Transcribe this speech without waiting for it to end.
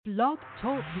Blog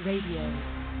Talk Radio.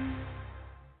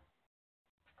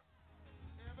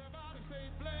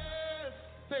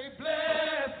 Say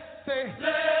bless, say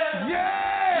bless, yeah!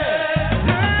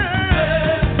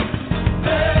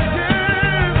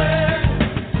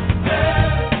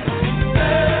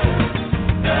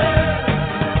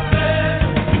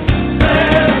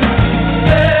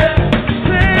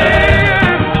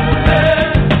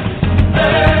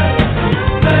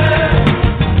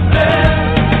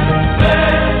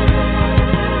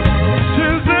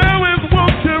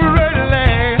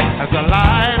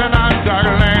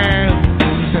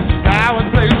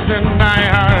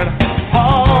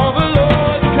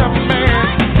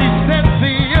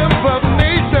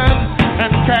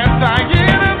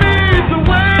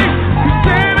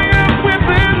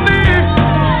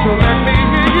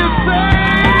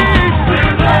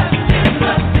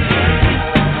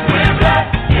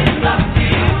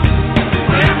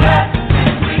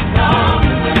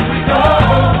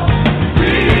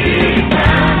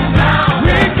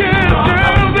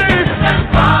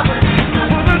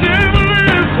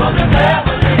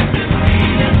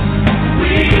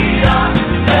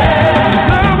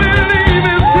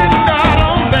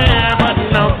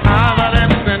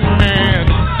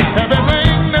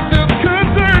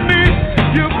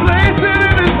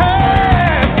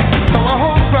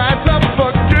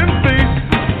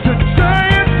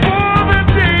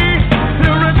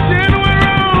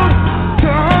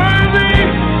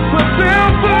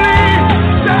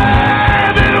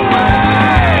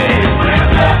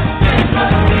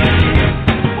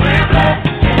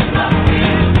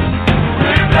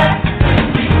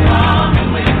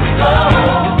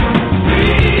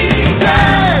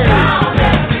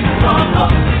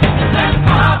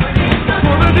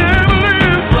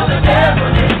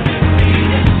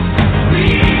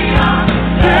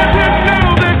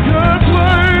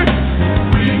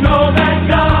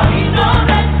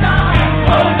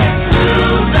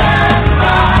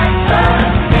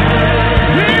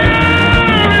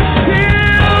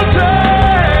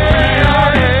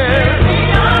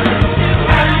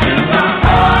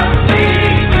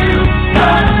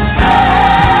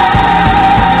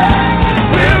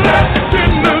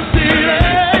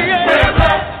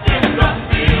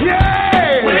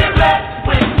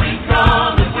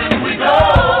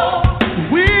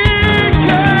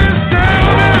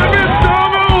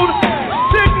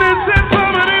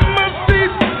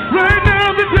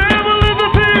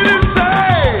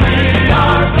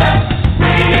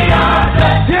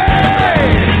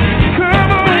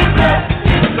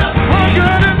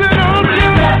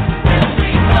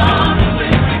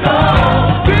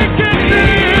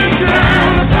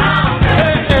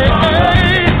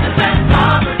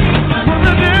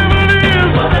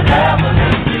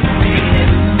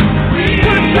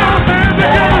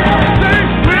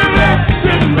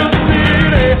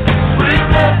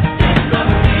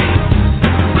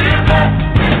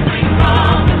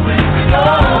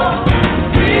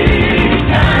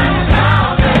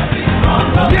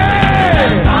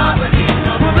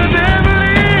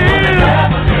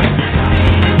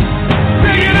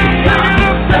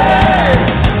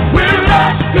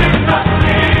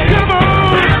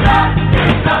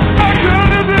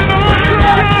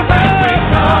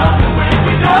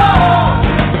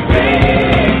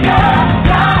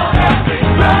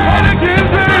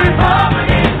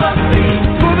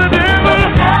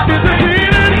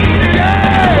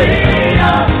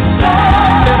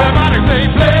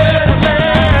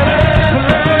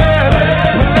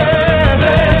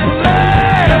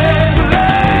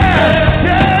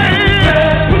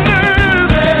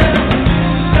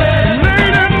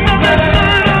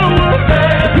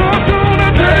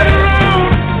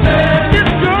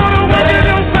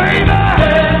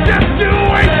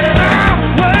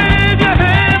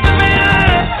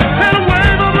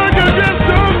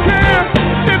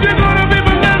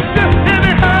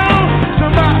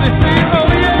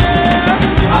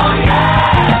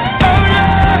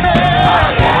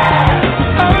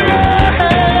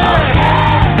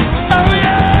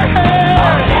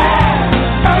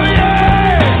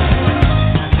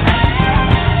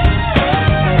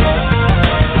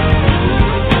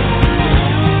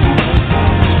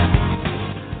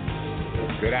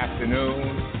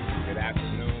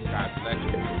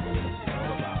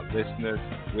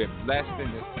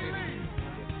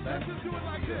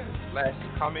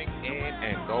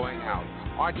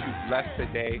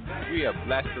 Today. We are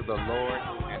blessed of the Lord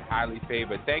and highly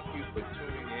favored. Thank you for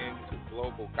tuning in to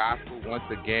Global Gospel once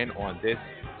again on this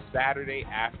Saturday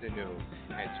afternoon.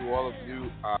 And to all of you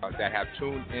that have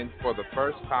tuned in for the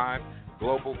first time,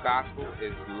 Global Gospel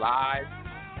is live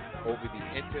over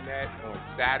the internet on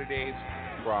Saturdays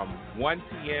from 1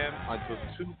 p.m. until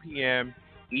 2 p.m.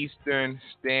 Eastern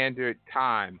Standard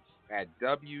Time at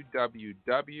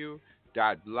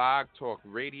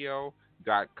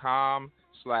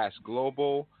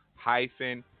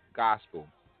www.blogtalkradio.com/global-gospel.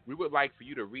 We would like for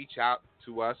you to reach out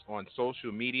to us on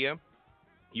social media.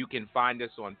 You can find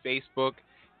us on Facebook,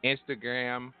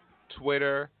 Instagram,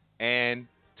 Twitter, and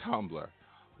Tumblr.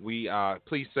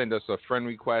 Please send us a friend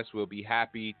request. We'll be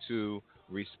happy to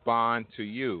respond to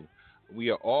you. We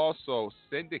are also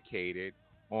syndicated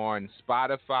on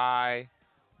Spotify,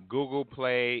 Google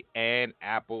Play, and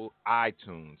Apple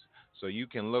iTunes. So you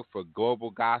can look for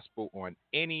Global Gospel on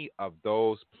any of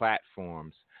those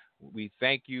platforms. We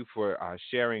thank you for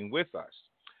sharing with us.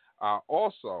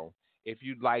 Also, if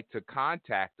you'd like to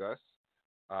contact us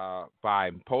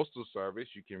by postal service,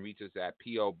 you can reach us at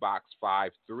P.O. Box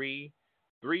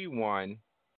 5331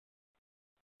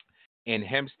 in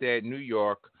Hempstead, New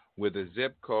York, where the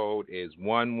zip code is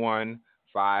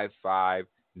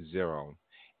 11550.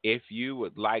 If you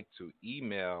would like to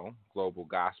email Global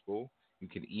Gospel, you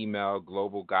can email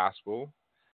Global Gospel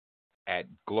at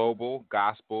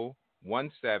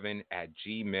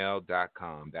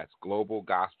globalgospel17@gmail.com. That's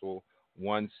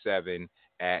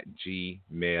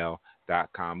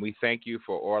globalgospel17@gmail.com. We thank you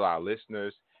for all our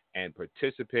listeners and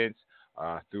participants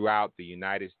throughout the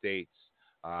United States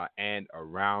and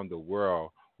around the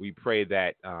world. We pray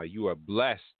that you are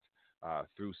blessed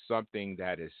through something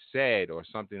that is said or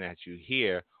something that you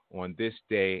hear on this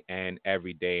day and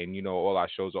every day. And, all our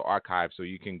shows are archived, so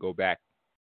you can go back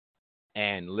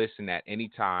and listen at any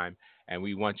time. And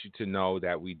we want you to know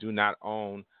that we do not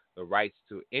own the rights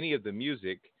to any of the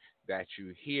music that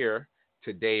you hear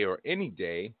today or any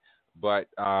day, but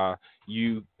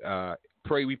we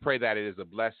pray that it is a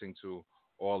blessing to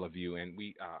all of you. And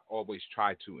we always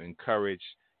try to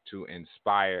encourage, to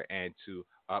inspire, and to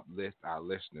uplift our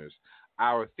listeners.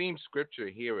 Our theme scripture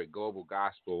here at Global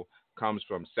Gospel comes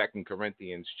from 2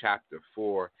 Corinthians chapter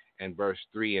 4 and verse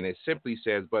 3, and it simply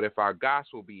says, "But if our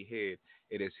gospel be hid,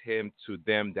 it is hid to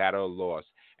them that are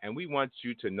lost." And we want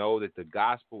you to know that the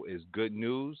gospel is good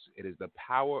news. It is the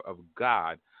power of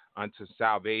God unto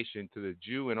salvation to the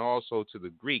Jew and also to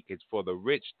the Greek. It's for the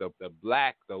rich, the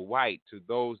black, the white, to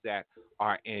those that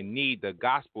are in need. The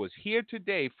gospel is here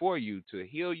today for you, to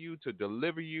heal you, to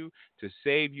deliver you, to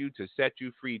save you, to set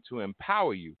you free, to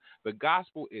empower you. The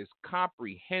gospel is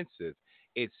comprehensive.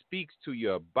 It speaks to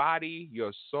your body,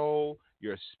 your soul,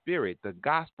 your spirit. The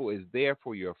gospel is there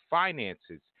for your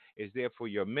finances. It's there for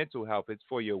your mental health. It's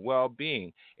for your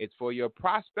well-being. It's for your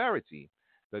prosperity.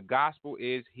 The gospel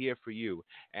is here for you.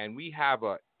 And we have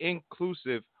an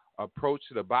inclusive approach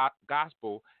to the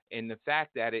gospel in the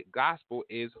fact that gospel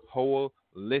is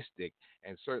holistic.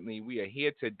 And certainly we are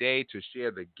here today to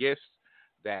share the gifts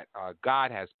that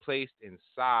God has placed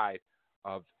inside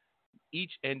of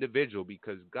each individual,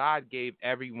 because God gave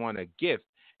everyone a gift.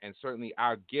 And certainly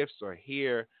our gifts are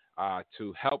here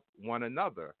to help one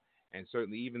another. And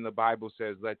certainly even the Bible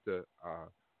says that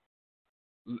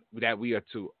we are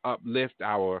to uplift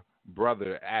our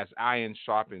brother as iron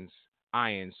sharpens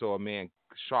iron, so a man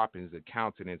sharpens the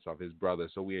countenance of his brother.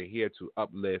 So we are here to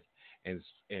uplift and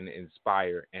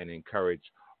inspire and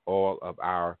encourage all of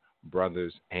our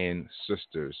brothers and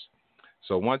sisters.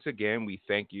 So once again, we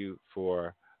thank you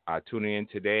for tuning in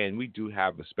today, and we do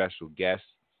have a special guest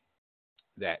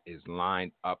that is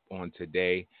lined up on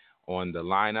today on the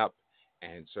lineup,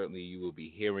 and certainly you will be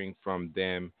hearing from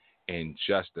them in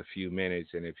just a few minutes.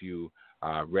 And if you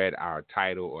read our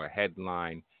title or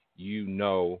headline, you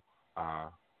know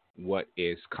what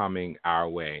is coming our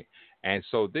way. And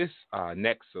so this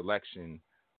next selection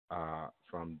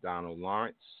from Donald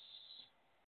Lawrence,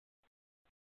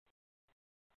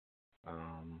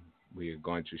 we are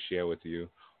going to share with you,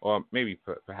 or maybe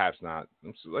perhaps not.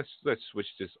 So let's switch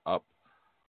this up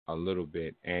a little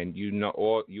bit. And you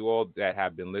all that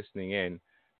have been listening in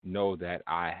know that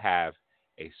I have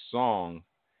a song,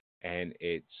 and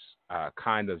it's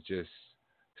kind of just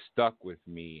stuck with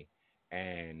me,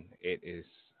 and it is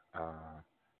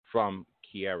from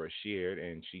Kiara Sheard,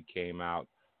 and she came out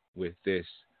with this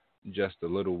just a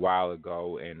little while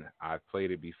ago, and I've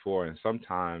played it before, and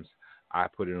sometimes I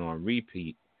put it on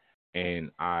repeat,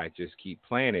 and I just keep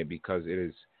playing it because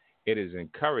it is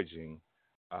encouraging.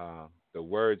 The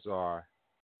words are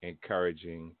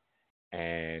encouraging,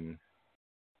 and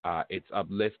it's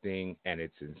uplifting, and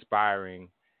it's inspiring.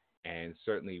 And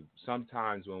certainly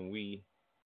sometimes when we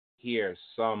hear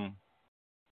someone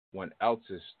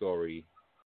else's story,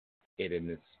 it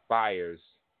inspires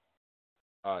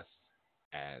us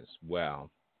as well.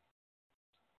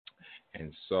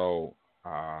 And so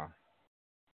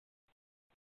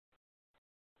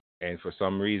and for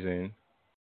some reason,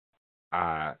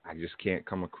 I just can't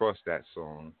come across that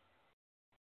song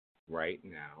right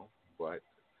now. But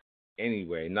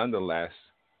anyway, nonetheless,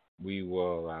 we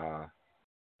will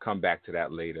come back to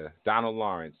that later. Donald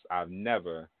Lawrence, I've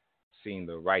never seen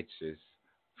the righteous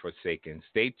forsaken.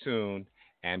 Stay tuned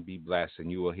and be blessed,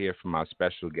 and you will hear from our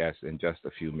special guest in just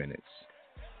a few minutes.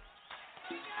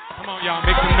 Come on, y'all,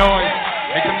 make some noise.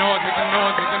 Make some noise, make some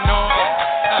noise, make some noise.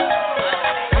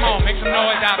 Come on, make some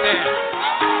noise out there.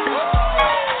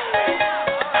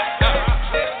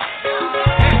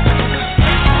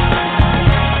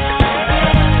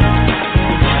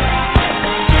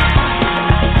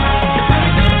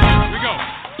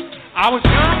 I was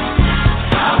young,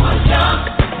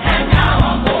 and now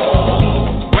I'm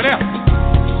old. What else?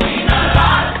 Seen a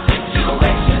lot of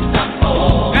situations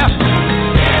unfold. Yeah.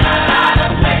 Been a lot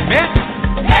of places.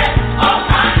 Yes, all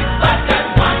kinds, but there's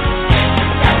one thing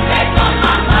that stays on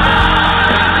my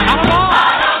mind. How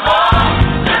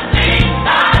long? The things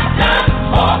I've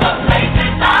done, all the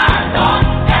places I've gone,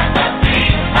 and the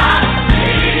things I've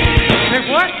seen. Say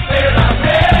what? Will I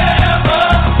never?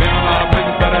 Been a lot of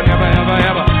places, but I never, ever,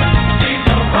 ever.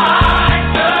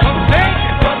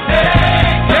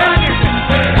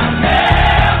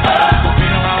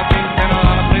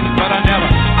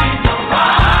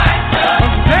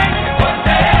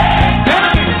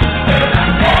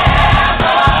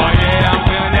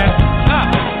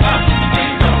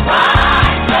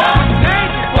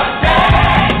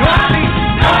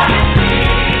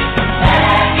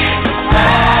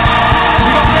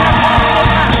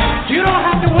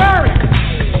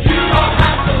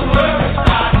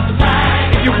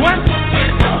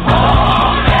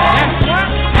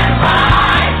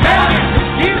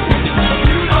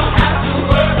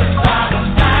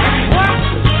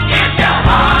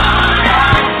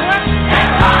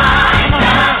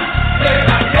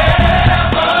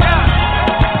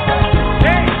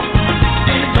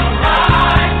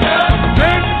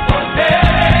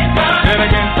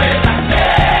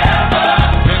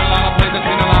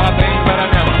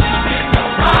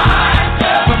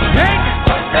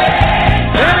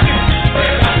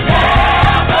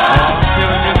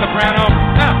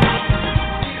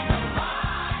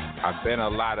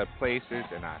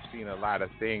 And I've seen a lot of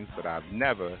things, but I've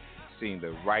never seen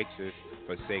the righteous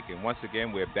forsaken. Once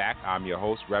again, we're back. I'm your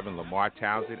host, Reverend Lamar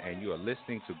Townsend, and you are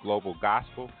listening to Global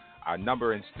Gospel. Our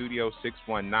number in studio,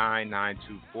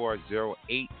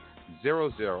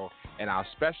 619-924-0800, and our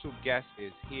special guest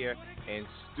is here in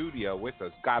studio with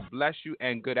us. God bless you,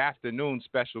 and good afternoon,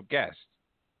 special guest.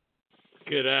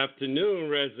 Good afternoon,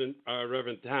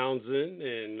 Reverend Townsend,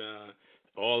 and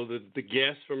all the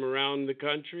guests from around the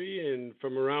country and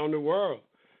from around the world.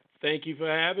 Thank you for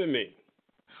having me.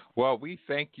 Well, we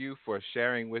thank you for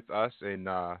sharing with us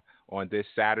on this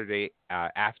Saturday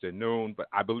afternoon. But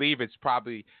I believe it's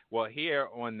probably, well, here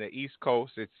on the East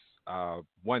Coast, it's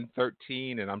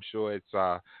 1:13, and I'm sure it's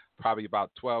probably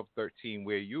about 12:13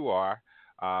 where you are.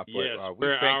 Yes,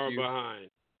 we're an hour behind.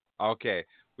 Okay.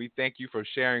 We thank you for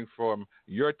sharing from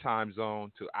your time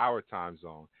zone to our time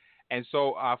zone. And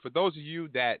so for those of you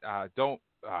that don't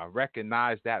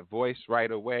recognize that voice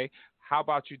right away, how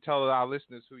about you tell our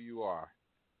listeners who you are?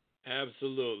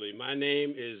 Absolutely. My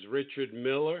name is Richard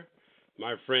Miller.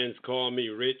 My friends call me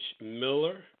Rich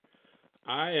Miller.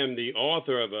 I am the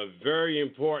author of a very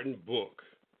important book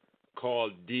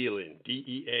called Dealing,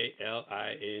 Dealing.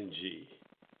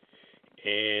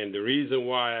 And the reason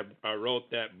why I wrote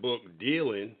that book,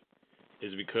 Dealing,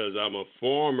 is because I'm a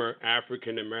former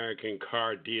African-American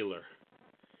car dealer.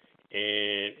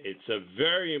 And it's a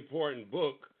very important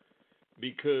book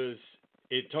because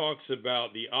it talks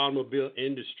about the automobile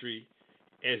industry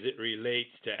as it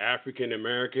relates to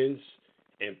African-Americans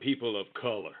and people of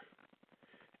color.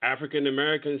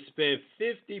 African-Americans spend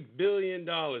 $50 billion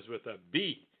with a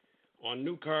B on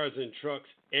new cars and trucks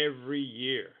every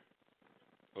year.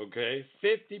 Okay?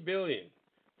 $50 billion.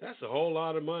 That's a whole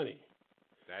lot of money.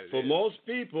 For most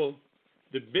people,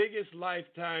 the biggest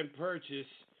lifetime purchase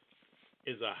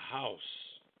is a house.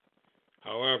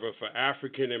 However, for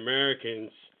African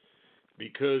Americans,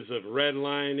 because of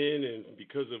redlining and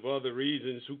because of other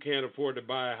reasons who can't afford to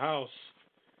buy a house,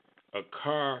 a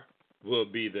car will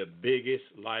be the biggest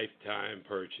lifetime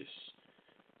purchase.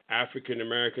 African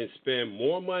Americans spend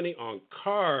more money on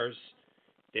cars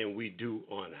than we do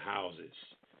on houses.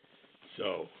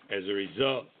 So, as a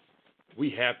result, we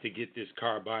have to get this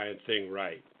car buying thing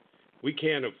right. We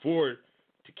can't afford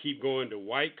to keep going to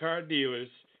white car dealers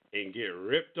and get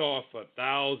ripped off for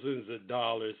thousands of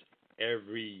dollars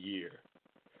every year.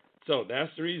 So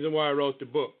that's the reason why I wrote the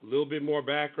book. A little bit more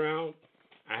background.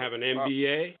 I have an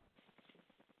MBA.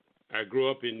 I grew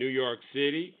up in New York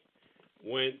City,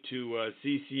 went to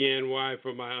CCNY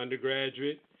for my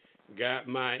undergraduate, got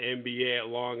my MBA at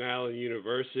Long Island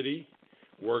University,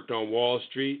 worked on Wall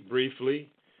Street briefly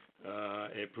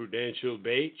at Prudential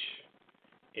Bache,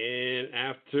 and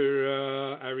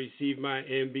after I received my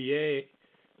MBA,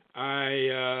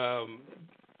 I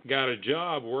got a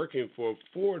job working for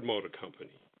Ford Motor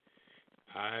Company.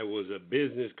 I was a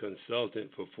business consultant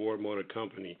for Ford Motor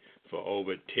Company for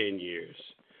over 10 years.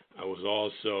 I was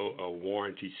also a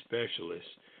warranty specialist.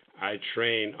 I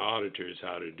train auditors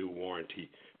how to do warranty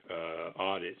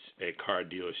audits at car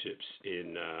dealerships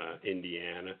in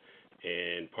Indiana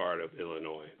and part of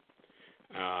Illinois.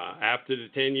 After the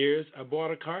 10 years, I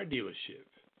bought a car dealership,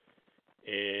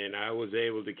 and I was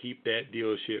able to keep that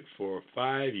dealership for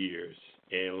 5 years.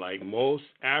 And like most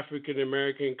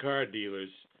African-American car dealers,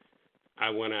 I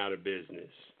went out of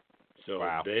business. So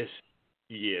wow. This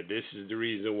is the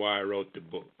reason why I wrote the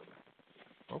book.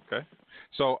 Okay.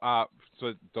 So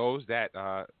those that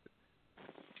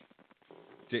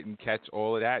didn't catch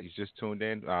all of that, you just tuned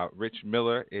in. Rich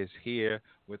Miller is here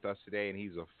with us today, and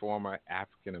he's a former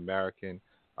African-American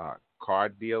car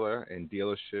dealer and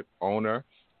dealership owner,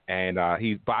 and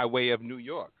he's by way of New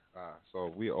York.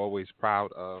 So we're always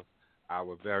proud of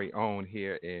our very own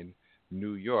here in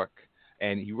New York.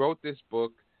 And he wrote this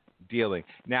book, Dealing.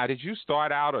 Now, did you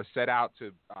start out or set out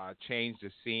to change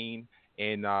the scene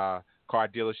in car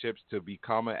dealerships to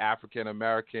become an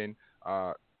African-American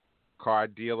car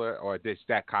dealer, or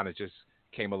that kind of just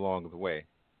came along the way?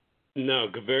 No,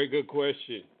 very good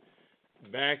question.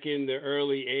 Back in the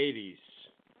early 80s,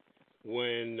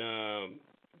 when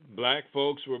black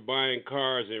folks were buying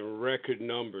cars in record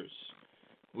numbers,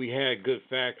 we had good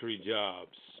factory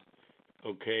jobs.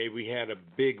 Okay, we had a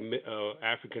big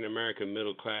African-American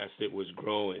middle class that was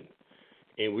growing,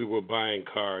 and we were buying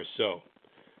cars. So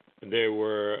there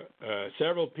were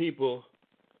several people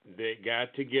that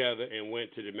got together and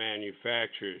went to the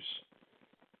manufacturers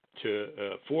to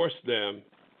force them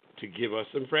to give us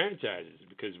some franchises,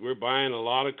 because we're buying a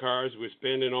lot of cars, we're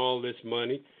spending all this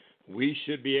money, we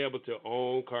should be able to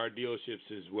own car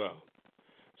dealerships as well.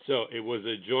 So it was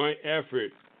a joint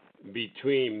effort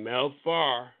between Mel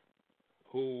Farr,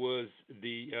 who was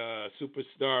the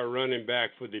superstar running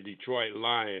back for the Detroit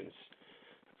Lions.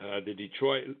 The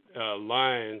Detroit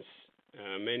Lions,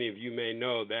 many of you may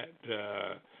know that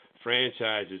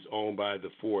franchise is owned by the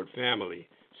Ford family.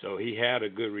 So he had a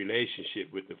good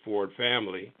relationship with the Ford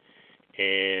family,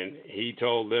 and he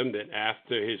told them that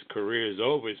after his career is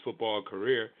over, his football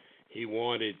career, he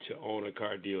wanted to own a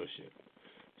car dealership.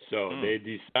 So they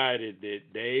decided that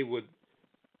they would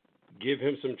give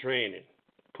him some training,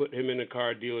 put him in a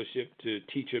car dealership to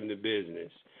teach him the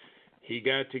business. He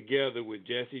got together with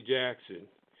Jesse Jackson.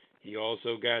 He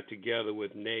also got together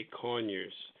with Nate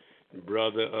Conyers,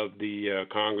 brother of the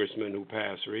congressman who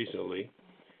passed recently,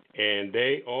 and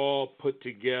they all put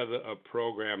together a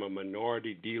program, a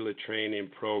minority dealer training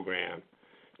program,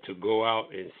 to go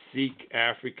out and seek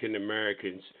African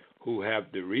Americans who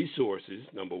have the resources,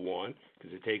 number one,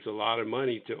 because it takes a lot of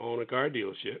money to own a car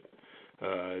dealership.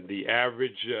 The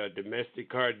average domestic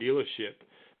car dealership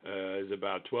is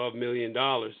about $12 million,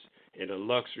 and a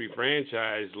luxury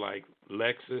franchise like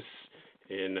Lexus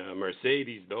and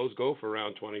Mercedes, those go for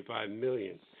around $25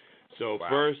 million. So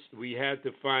First, we had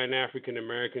to find African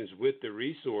Americans with the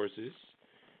resources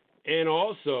and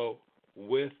also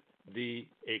with the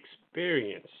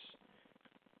experience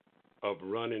of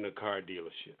running a car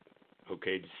dealership.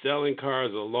 Okay, selling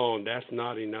cars alone, that's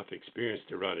not enough experience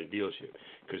to run a dealership,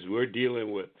 because we're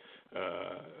dealing with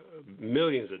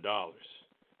millions of dollars.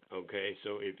 Okay,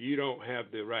 so if you don't have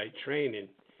the right training,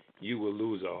 you will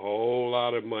lose a whole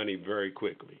lot of money very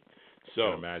quickly.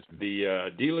 So the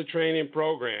dealer training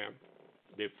program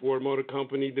that Ford Motor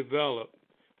Company developed,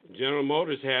 General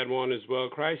Motors had one as well,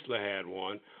 Chrysler had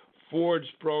one. Ford's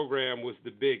program was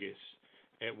the biggest.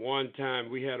 At one time,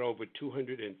 we had over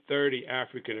 230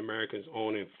 African Americans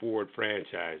owning Ford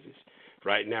franchises.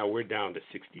 Right now, we're down to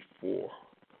 64.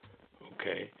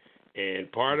 Okay?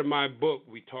 And part of my book,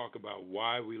 we talk about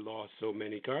why we lost so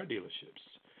many car dealerships.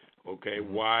 Okay?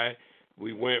 Why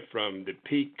we went from the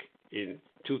peak in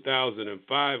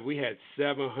 2005, we had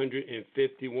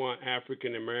 751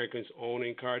 African Americans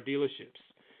owning car dealerships.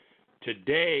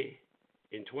 Today,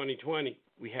 in 2020,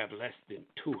 we have less than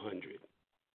 200.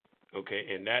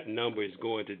 Okay, and that number is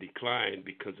going to decline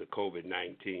because of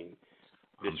COVID-19.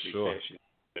 This recession,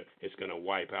 it's going to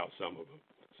wipe out some of them.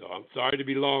 So I'm sorry to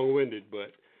be long-winded,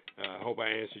 but I hope I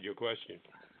answered your question.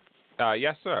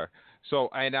 Yes, sir. So,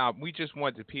 and we just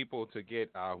want the people to get,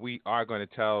 we are going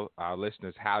to tell our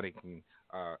listeners how they can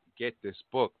get this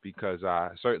book because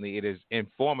certainly it is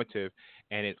informative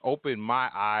and it opened my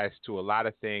eyes to a lot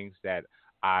of things that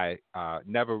I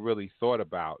never really thought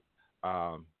about.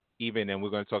 Even, and we're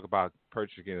going to talk about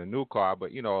purchasing a new car,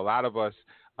 but you know, a lot of us,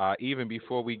 even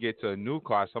before we get to a new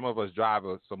car, some of us drive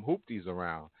some hoopties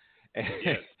around, and,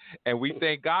 Yes. and we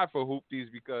thank God for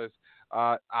hoopties because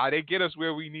they get us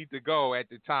where we need to go at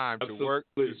the time to work,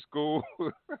 to school.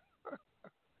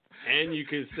 And you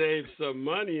can save some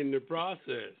money in the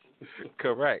process.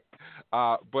 Correct.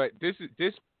 But this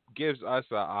gives us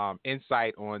a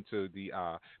insight onto the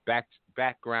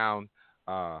background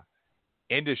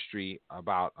industry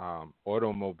about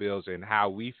automobiles and how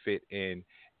we fit in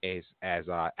as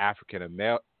African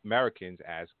Americans,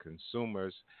 as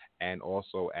consumers, and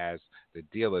also as the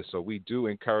dealers. So we do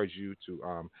encourage you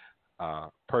to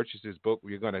purchase this book.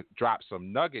 We're going to drop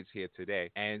some nuggets here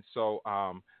today, and so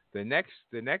the next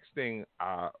thing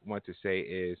I want to say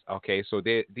is, okay, so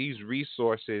these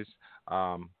resources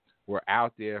were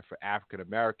out there for African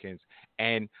Americans,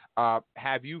 and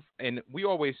have you? And we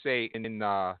always say in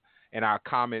our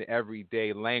common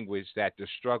everyday language that the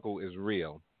struggle is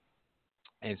real,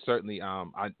 and certainly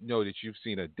I know that you've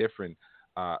seen a different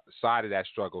side of that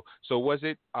struggle. So was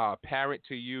it apparent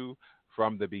to you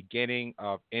from the beginning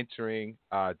of entering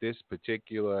this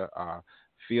particular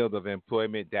field of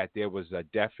employment that there was a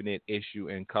definite issue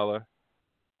in color?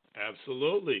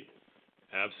 Absolutely,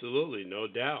 no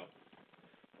doubt.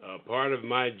 Part of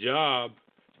my job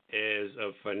as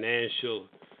a financial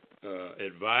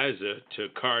advisor to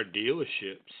car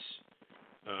dealerships,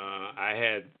 I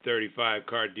had 35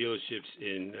 car dealerships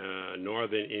in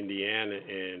northern Indiana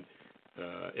and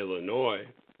Illinois,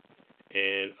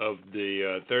 and of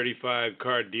the 35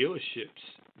 car dealerships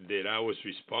that I was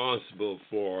responsible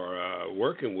for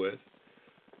working with,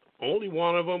 only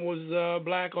one of them was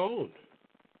black owned.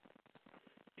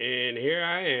 And here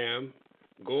I am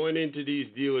going into these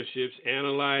dealerships,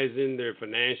 analyzing their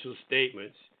financial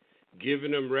statements,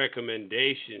 giving them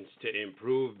recommendations to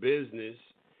improve business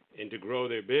and to grow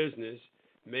their business,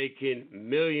 making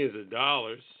millions of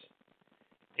dollars,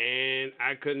 and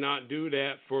I could not do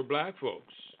that for black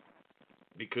folks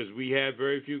because we had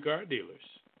very few car dealers.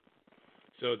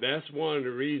 So that's one of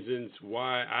the reasons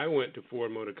why I went to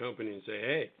Ford Motor Company and say,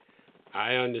 hey,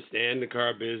 I understand the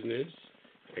car business.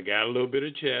 I got a little bit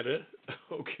of cheddar.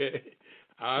 Okay.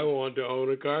 I want to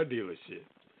own a car dealership.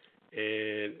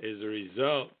 And as a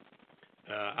result,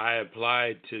 I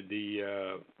applied to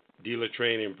the dealer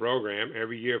training program.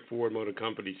 Every year, Ford Motor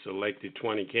Company selected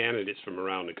 20 candidates from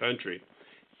around the country.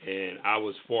 And I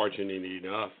was fortunate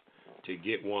enough to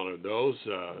get one of those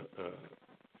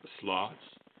slots.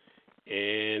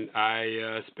 And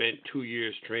I spent 2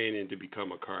 years training to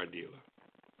become a car dealer.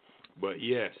 But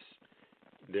yes,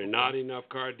 there are not enough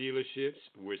car dealerships.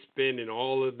 We're spending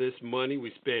all of this money.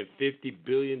 We spend $50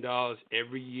 billion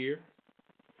every year.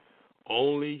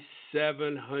 Only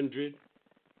 700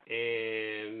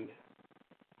 and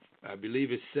I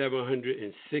believe it's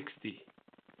 760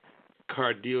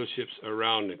 car dealerships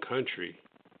around the country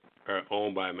are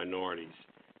owned by minorities.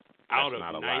 Out of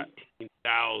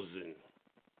 19,000.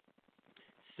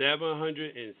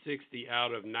 760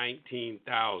 out of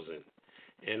 19,000.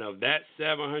 And of that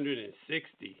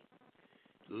 760,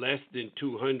 less than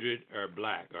 200 are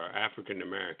black or African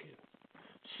American.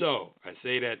 So I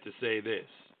say that to say this.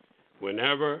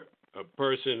 Whenever a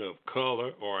person of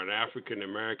color or an African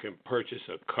American purchase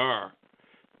a car,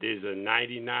 there's a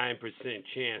 99%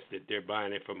 chance that they're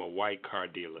buying it from a white car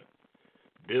dealer,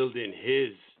 building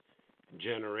his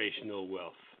generational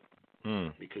wealth.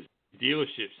 Because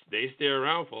dealerships, they stay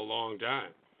around for a long time.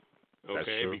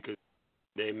 Okay, because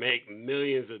they make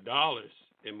millions of dollars,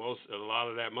 and a lot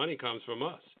of that money comes from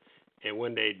us. And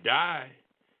when they die,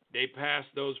 they pass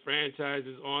those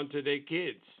franchises on to their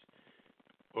kids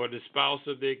or the spouse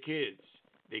of their kids.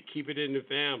 They keep it in the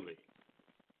family.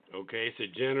 Okay, it's a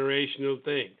generational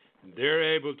thing.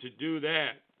 They're able to do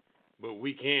that, but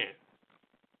we can't.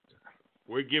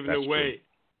 We're giving away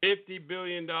 $50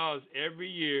 billion every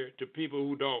year to people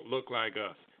who don't look like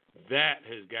us. That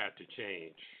has got to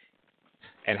change.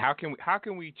 And how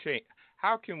can we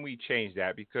change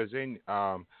that? Because in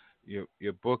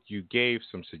your book you gave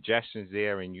some suggestions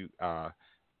there, and you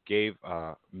gave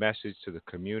a message to the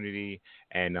community,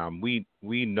 and we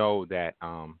know that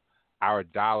our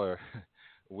dollar,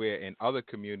 where in other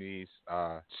communities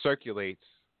circulates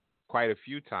quite a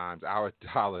few times, our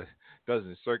dollar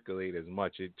doesn't circulate as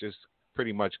much. It just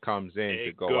pretty much comes in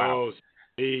to go out.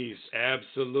 Please,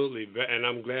 absolutely, and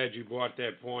I'm glad you brought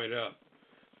that point up.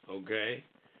 Okay,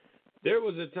 there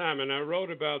was a time, and I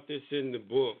wrote about this in the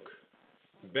book,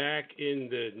 back in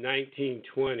the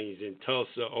 1920s in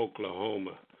Tulsa,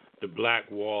 Oklahoma, the Black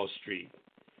Wall Street,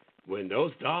 when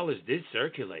those dollars did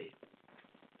circulate,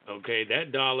 okay,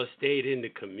 that dollar stayed in the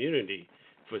community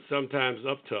for sometimes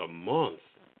up to a month,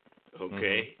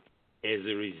 okay? As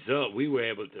a result, we were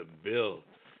able to build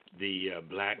the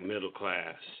black middle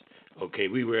class, okay?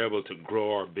 We were able to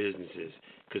grow our businesses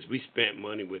because we spent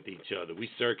money with each other. We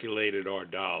circulated our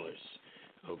dollars,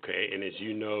 okay? And as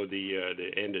you know,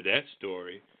 the end of that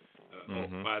story, oh,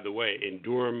 by the way, in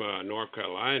Durham, North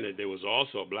Carolina, there was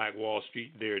also a Black Wall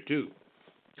Street there too,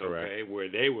 okay, where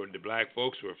the black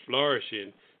folks were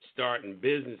flourishing, starting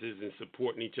businesses and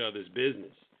supporting each other's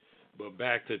business. But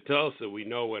back to Tulsa, we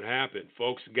know what happened.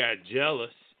 Folks got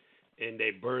jealous and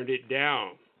they burned it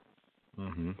down.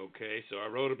 Okay, so I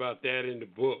wrote about that in the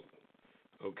book.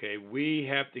 Okay, we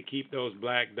have to keep those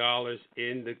black dollars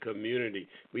in the community.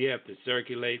 We have to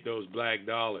circulate those black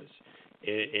dollars.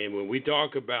 And when we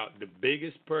talk about the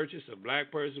biggest purchase a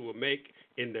black person will make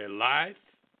in their life,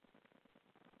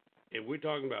 and we're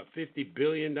talking about $50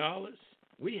 billion,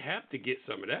 we have to get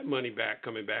some of that money back,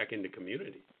 coming back in the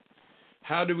community.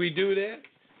 How do we do that?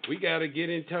 We got to get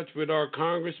in touch with our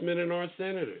congressmen and our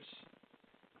senators,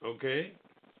 okay?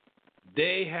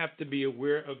 They have to be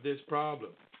aware of this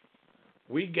problem.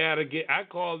 We got to I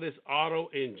call this auto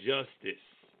injustice,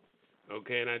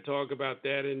 okay? And I talk about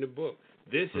that in the book.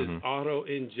 This is auto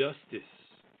injustice.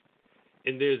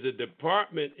 And there's a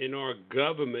department in our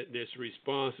government that's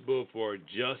responsible for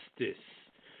justice,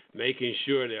 making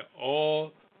sure that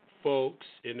all folks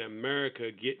in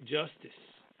America get justice.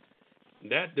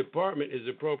 That department is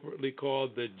appropriately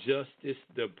called the Justice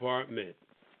Department.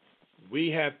 We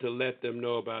have to let them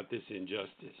know about this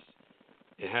injustice.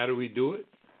 And how do we do it?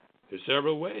 There's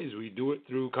several ways. We do it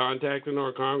through contacting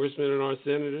our congressmen and our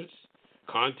senators,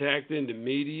 contacting the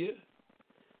media.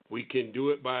 We can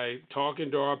do it by talking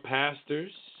to our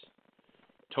pastors,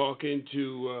 talking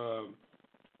to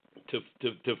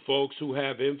folks who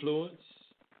have influence.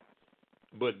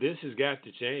 But this has got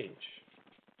to change.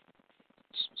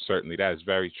 Certainly, that is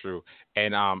very true.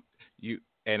 And I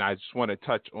just want to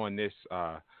touch on this.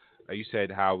 You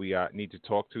said how we need to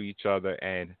talk to each other,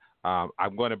 and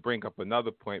I'm going to bring up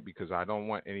another point because I don't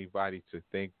want anybody to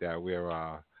think that we're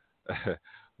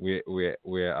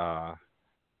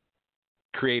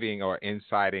creating or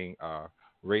inciting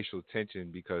racial tension,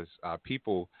 because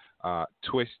people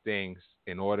twist things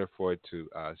in order for it to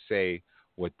say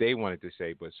what they wanted to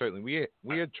say. But certainly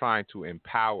we are trying to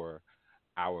empower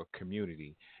our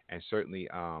community, and certainly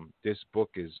this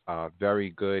book is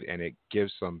very good, and it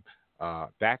gives some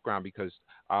background, because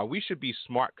we should be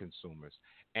smart consumers.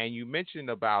 And you mentioned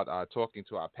about talking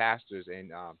to our pastors,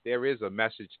 and there is a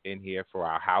message in here for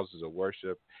our houses of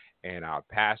worship and our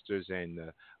pastors and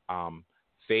the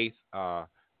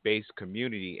faith-based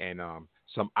community, and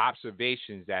some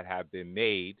observations that have been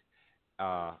made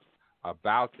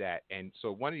about that. And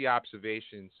so one of the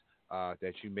observations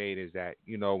that you made is that,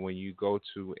 when you go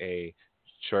to a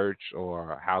church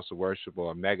or a house of worship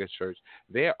or a mega church,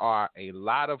 there are a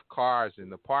lot of cars in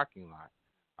the parking lot.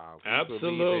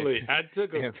 Absolutely. I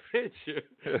took a picture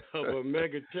of a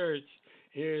mega church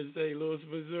here in St. Louis,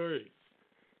 Missouri.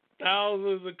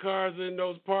 Thousands of cars in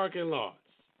those parking lots.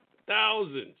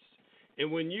 Thousands.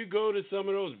 And when you go to some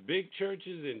of those big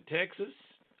churches in Texas,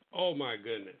 oh my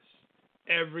goodness,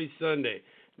 every Sunday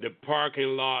the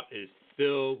parking lot is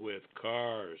filled with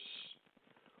cars.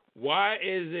 Why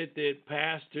is it that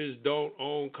pastors don't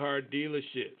own car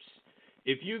dealerships?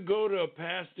 If you go to a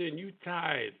pastor and you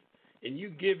tithe and you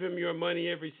give him your money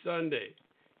every Sunday,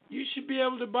 you should be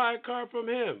able to buy a car from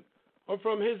him, or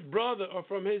from his brother, or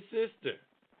from his sister,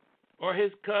 or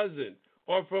his cousin,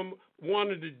 or from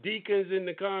one of the deacons in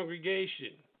the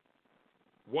congregation.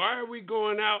 Why are we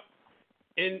going out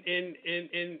and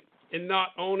not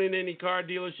owning any car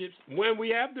dealerships when we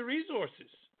have the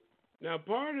resources? Now,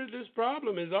 part of this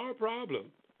problem is our problem,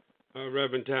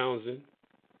 Reverend Townsend.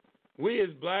 We as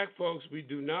black folks, we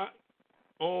do not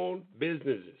own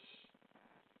businesses.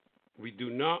 We do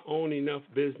not own enough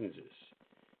businesses.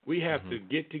 We have to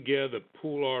get together,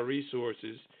 pool our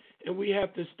resources, and we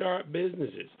have to start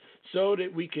businesses so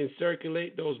that we can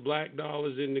circulate those black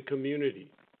dollars in the community.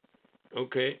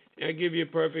 Okay? And I'll give you a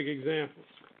perfect example.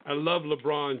 I love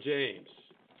LeBron James.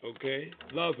 Okay?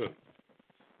 Love him.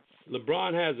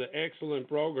 LeBron has an excellent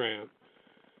program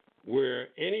where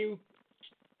any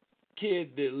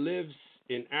kid that lives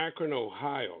in Akron,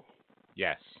 Ohio,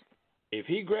 yes, if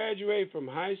he graduates from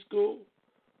high school,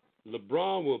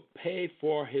 LeBron will pay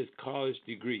for his college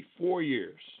degree, 4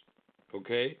 years.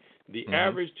 Okay? The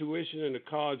average tuition in the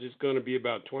college is going to be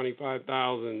about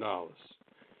 $25,000.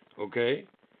 Okay?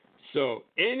 So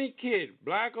any kid,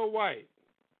 black or white,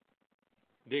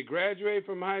 that graduate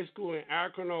from high school in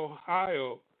Akron,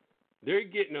 Ohio, they're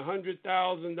getting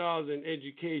 $100,000 in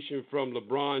education from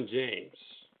LeBron James.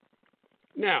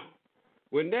 Now,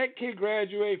 when that kid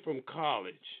graduates from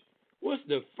college, what's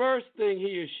the first thing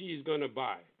he or she is going to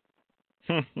buy?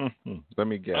 Let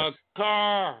me guess. A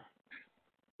car,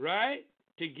 right?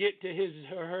 To get to his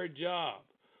or her job.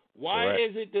 Why Correct.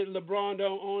 is it that LeBron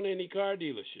don't own any car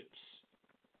dealerships?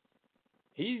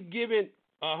 He's giving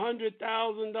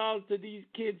 $100,000 to these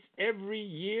kids every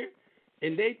year,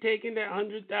 and they taking that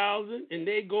 $100,000 and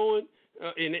they going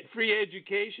in free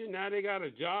education. Now they got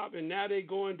a job, and now they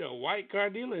going to a white car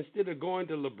dealer instead of going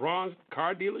to LeBron's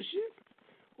car dealership,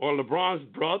 or LeBron's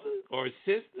brother, or his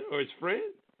sister, or his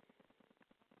friend.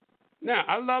 Now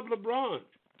I love LeBron,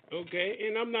 okay,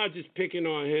 and I'm not just picking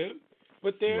on him,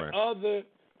 but there are other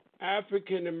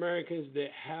African Americans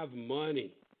that have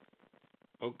money.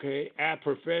 Okay,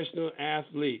 professional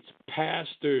athletes,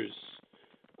 pastors,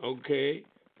 okay,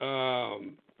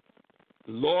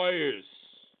 lawyers,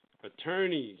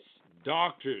 attorneys,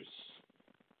 doctors.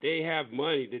 They have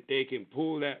money that they can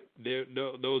pull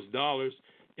those dollars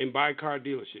and buy car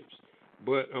dealerships.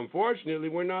 But unfortunately,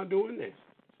 we're not doing that.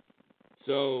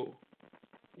 So,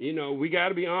 we got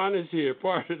to be honest here.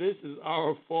 Part of this is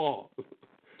our fault.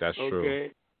 That's true.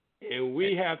 Okay, and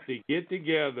we have to get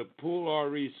together, pool our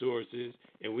resources,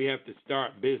 and we have to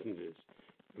start businesses.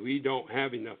 We don't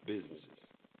have enough businesses.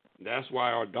 That's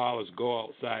why our dollars go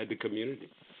outside the community.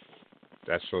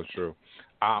 That's so true.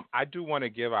 I do want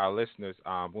to give our listeners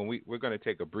we're going to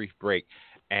take a brief break,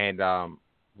 and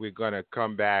we're going to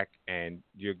come back, and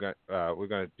we're going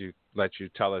to let you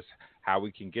tell us how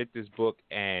we can get this book,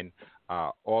 and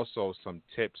also some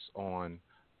tips on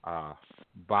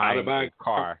buying a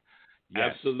car.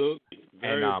 Yes. Absolutely.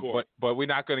 Very important. But we're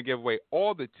not going to give away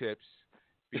all the tips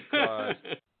because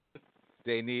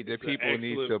the people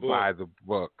need to buy the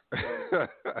book. A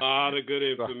lot of good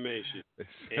information.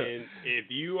 And if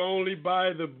you only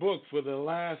buy the book for the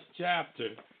last chapter,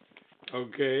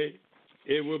 okay,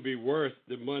 it will be worth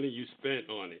the money you spent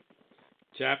on it.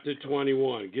 Chapter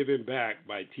 21, Giving Back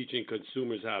by Teaching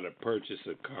Consumers How to Purchase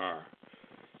a Car.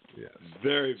 Yes.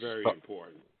 Very, very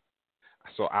important.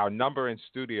 So our number in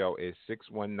studio is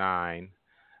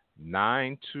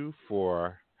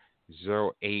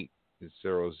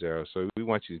 619-924-0800. So we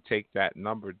want you to take that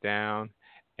number down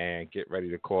and get ready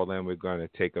to call in. We're going to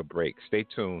take a break. Stay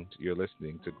tuned. You're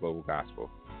listening to Global Gospel.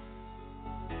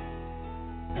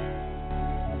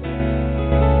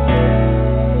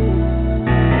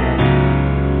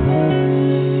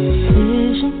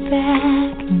 Vision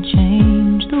that can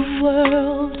change the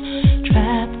world,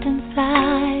 trapped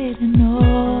inside an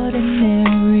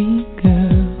ordinary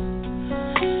girl.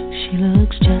 She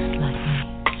looks just like me,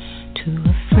 too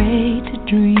afraid to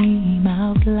dream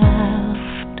out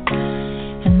loud.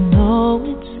 And though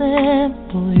it's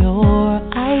simple, your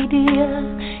idea,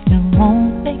 it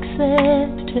won't make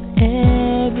sense to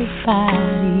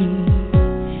everybody.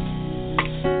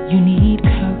 You need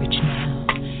courage now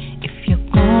if you're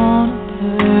gonna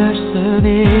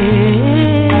persevere.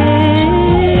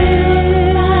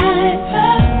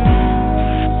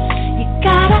 You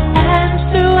gotta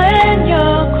answer when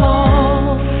you're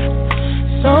called,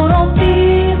 so don't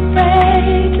be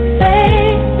afraid to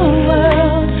face the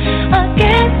world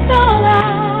against all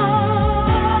odds.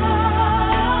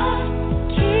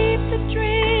 Keep the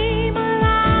dream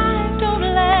alive, don't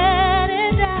let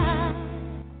it die.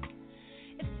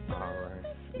 All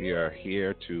right. We are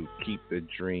here to keep the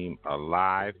dream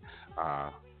alive.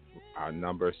 Our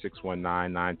number is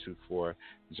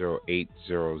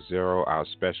 619-924-0800. Our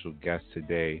special guest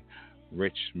today,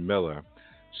 Rich Miller.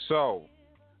 So,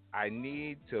 I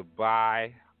need to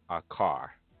buy a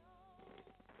car.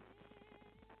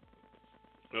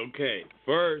 Okay,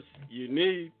 first, you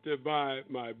need to buy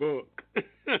my book.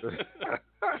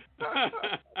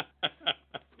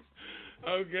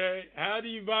 Okay, how do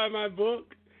you buy my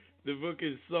book? The book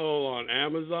is sold on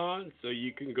Amazon, so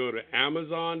you can go to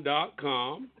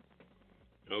Amazon.com,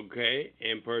 okay,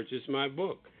 and purchase my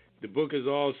book. The book is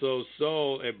also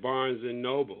sold at Barnes &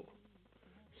 Noble,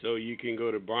 so you can go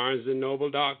to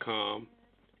BarnesandNoble.com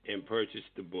and purchase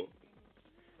the book.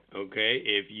 Okay,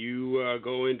 if you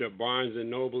go into Barnes &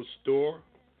 Noble store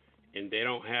and they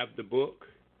don't have the book,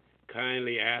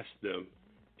 kindly ask them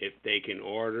if they can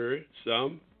order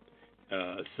some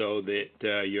so that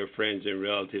your friends and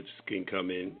relatives can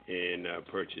come in and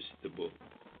purchase the book.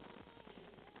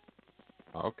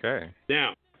 Okay.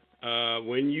 Now,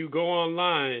 when you go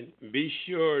online, be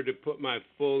sure to put my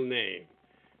full name,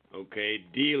 okay,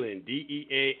 Dealing, Dealing,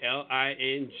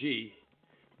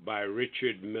 by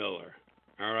Richard Miller.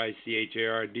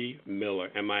 Richard Miller,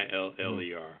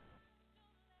 Miller.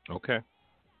 Okay.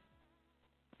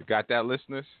 You got that,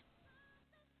 listeners?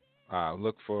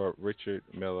 Look for Richard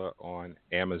Miller on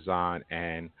Amazon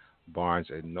and Barnes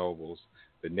and Nobles.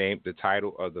 The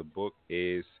title of the book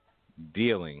is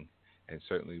Dealing, and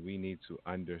certainly we need to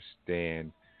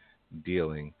understand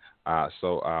dealing.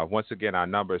 So once again, our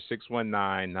number is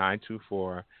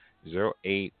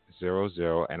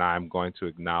 619-924-0800, and I'm going to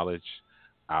acknowledge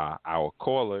our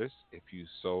callers if you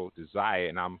so desire.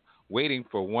 And I'm waiting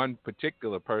for one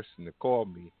particular person to call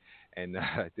me, and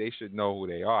they should know who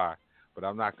they are. But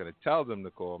I'm not going to tell them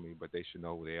to call me, but they should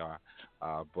know who they are.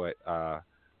 But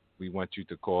we want you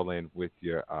to call in with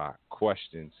your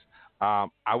questions. I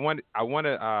want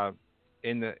to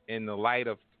in the light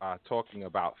of talking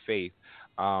about faith,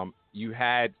 you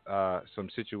had some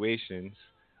situations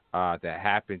that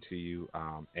happened to you,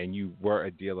 and you were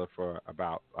a dealer for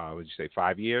about would you say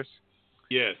 5 years?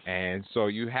 Yes. And so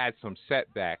you had some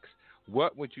setbacks.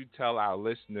 What would you tell our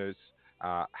listeners?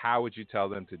 How would you tell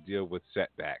them to deal with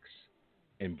setbacks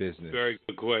in business? Very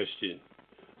good question.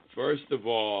 First of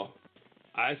all,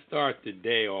 I start the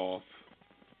day off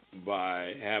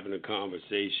by having a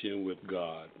conversation with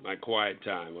God, my quiet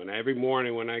time. Every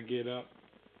morning when I get up,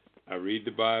 I read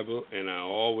the Bible, and I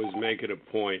always make it a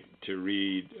point to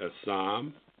read a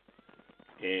psalm,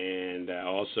 and I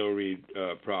also read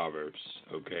Proverbs,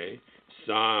 okay?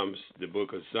 Psalms, the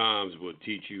book of Psalms will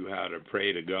teach you how to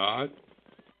pray to God,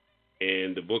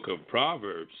 and the book of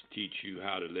Proverbs teach you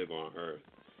how to live on earth.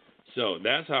 So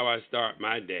that's how I start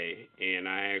my day, and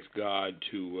I ask God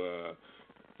to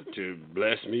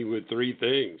bless me with three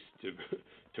things: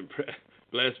 to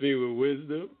bless me with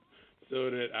wisdom, so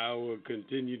that I will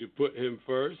continue to put Him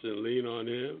first and lean on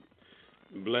Him.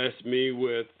 Bless me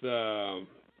with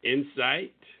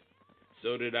insight,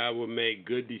 so that I will make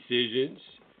good decisions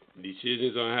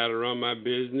on how to run my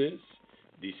business,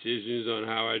 decisions on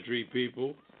how I treat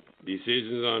people,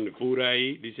 decisions on the food I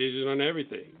eat, decisions on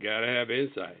everything. Got to have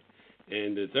insight.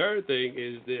 And the third thing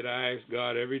is that I ask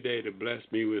God every day to bless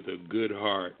me with a good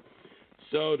heart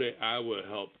so that I will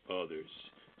help others.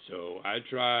 So I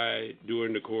try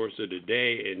during the course of the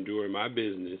day and during my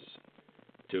business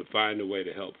to find a way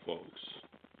to help folks.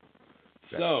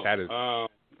 Some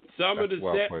of the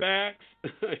setbacks,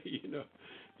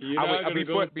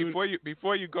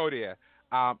 before you go there,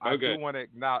 I do want to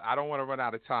acknowledge. I don't want to run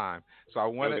out of time, so I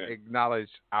want to acknowledge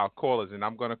our callers, and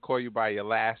I'm going to call you by your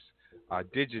last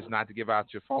digits, not to give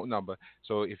out your phone number.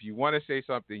 So if you want to say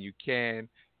something, you can.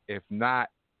 If not,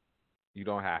 you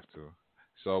don't have to.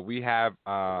 So we have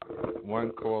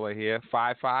one caller here,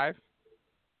 55.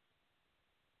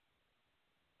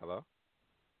 Hello?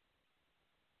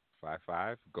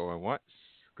 55, going once,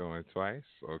 going twice.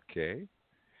 Okay.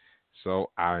 So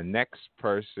our next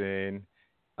person,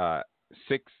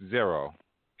 60.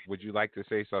 Would you like to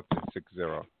say something? 60.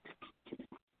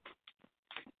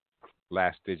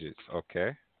 Last digits.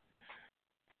 Okay.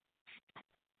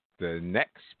 The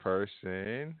next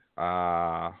person,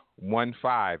 15.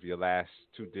 Your last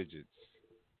two digits.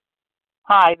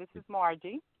 Hi, this is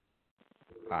Margie.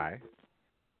 Hi.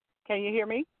 Can you hear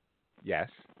me? Yes.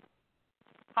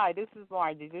 Hi, this is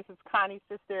Margie. This is Connie's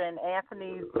sister and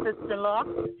Anthony's sister-in-law.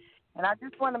 And I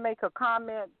just want to make a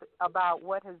comment about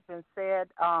what has been said.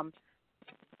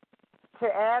 To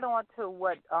add on to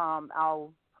what our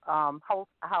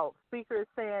speaker is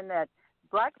saying, that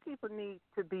black people need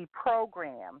to be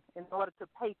programmed in order to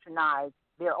patronize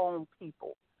their own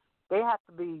people. They have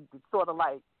to be sort of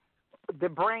like, the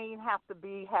brain have to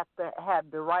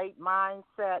have the right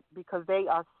mindset, because they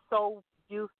are so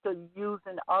used to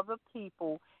using other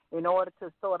people in order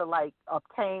to sort of like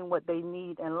obtain what they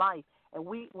need in life. And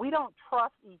we don't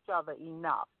trust each other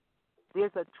enough.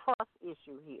 There's a trust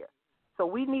issue here. So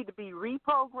we need to be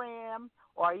reprogrammed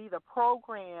or either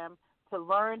programmed to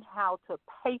learn how to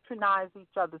patronize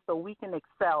each other so we can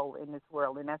excel in this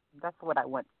world. And that's what I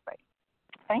want to say.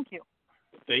 Thank you.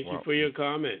 Thank you for your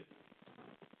comment.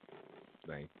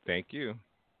 Thank you.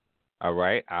 All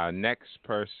right. Our next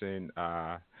person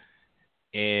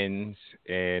ends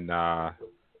in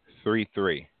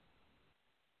 33.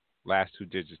 Last two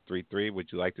digits, 33.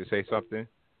 Would you like to say something?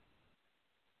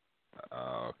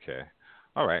 Okay.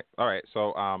 All right.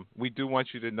 So we do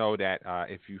want you to know that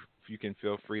if you can,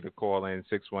 feel free to call in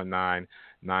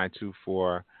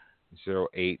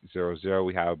 619-924-0800.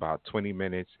 We have about 20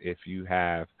 minutes. If you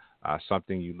have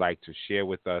something you'd like to share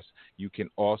with us, you can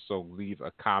also leave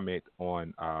a comment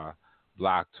on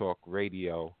Blog Talk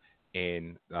Radio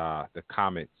in the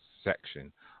comments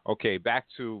section. Okay, back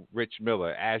to Rich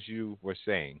Miller, as you were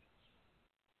saying.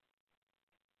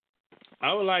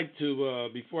 I would like to,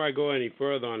 before I go any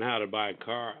further on how to buy a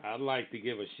car, I'd like to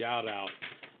give a shout out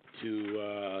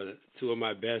to two of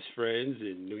my best friends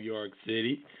in New York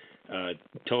City,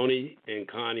 Tony and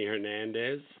Connie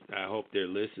Hernandez. I hope they're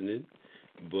listening,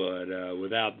 but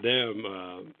without them,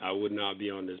 I would not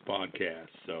be on this podcast.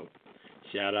 So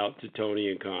shout out to Tony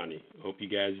and Connie. Hope you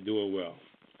guys are doing well.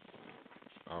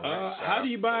 All right, how do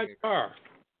you buy a car?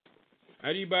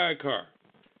 How do you buy a car?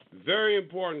 Very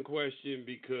important question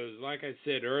because, like I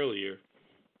said earlier,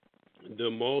 the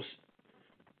most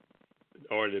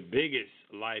or the biggest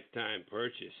lifetime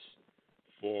purchase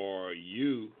for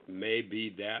you may be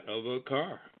that of a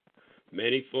car.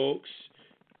 Many folks,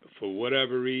 for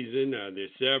whatever reason, there's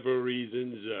several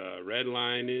reasons,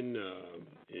 redlining,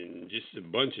 and just a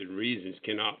bunch of reasons,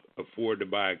 cannot afford to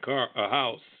buy a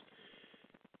house.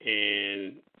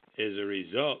 And as a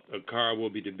result, a car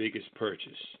will be the biggest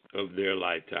purchase of their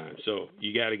lifetime. So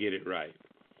you got to get it right.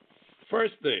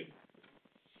 First thing,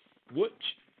 what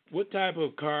type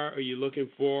of car are you looking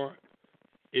for?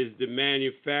 Is the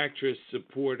manufacturer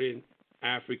supporting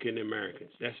African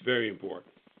Americans? That's very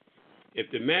important. If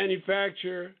the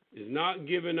manufacturer is not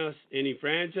giving us any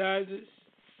franchises,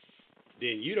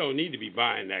 then you don't need to be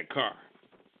buying that car.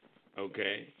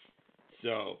 Okay?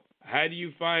 So how do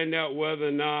you find out whether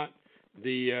or not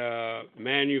the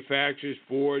manufacturers,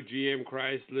 Ford, GM,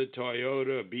 Chrysler,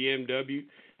 Toyota, BMW,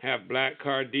 have black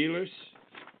car dealers?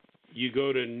 You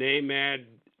go to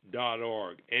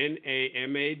NAMAD.org,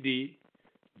 NAMAD.org.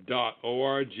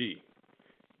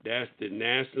 That's the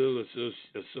National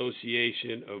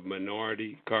Association of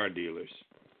Minority Car Dealers.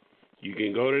 You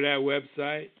can go to that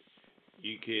website.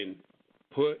 You can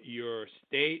put your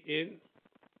state in,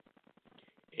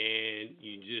 and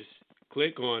you just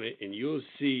click on it, and you'll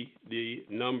see the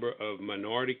number of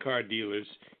minority car dealers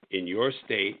in your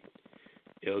state.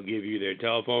 It'll give you their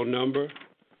telephone number,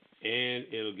 and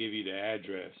it'll give you the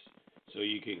address, so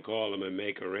you can call them and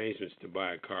make arrangements to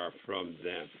buy a car from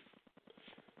them.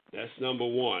 That's number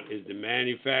one, is the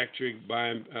manufacturer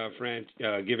buying,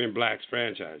 giving blacks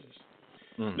franchises.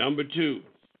 Number two,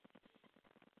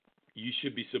 you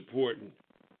should be supporting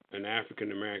an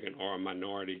African American or a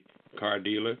minority car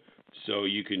dealer, so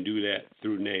you can do that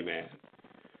through NAMAD.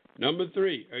 Number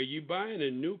three, are you buying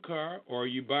a new car or are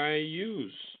you buying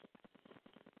used?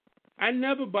 I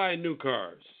never buy new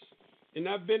cars, and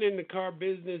I've been in the car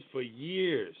business for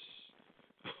years,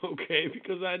 okay,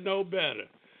 because I know better.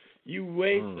 You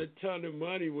waste a ton of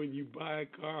money when you buy a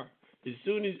car. As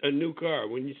soon as a new car,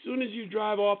 as soon as you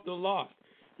drive off the lot,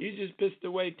 you just pissed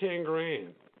away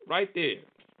 $10,000 right there.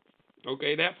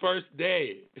 Okay, that first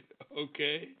day.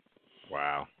 Okay.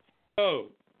 Wow. So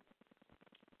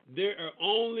there are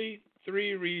only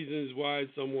 3 reasons why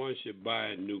someone should buy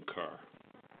a new car.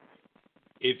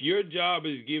 If your job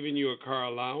is giving you a car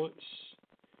allowance,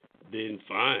 then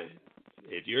fine.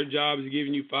 If your job is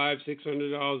giving you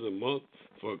 $500-$600 a month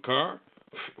for a car,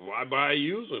 why buy a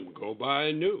used one? Go buy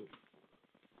a new.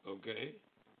 Okay.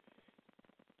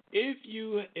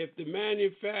 If the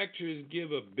manufacturers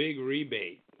give a big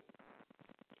rebate,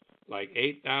 like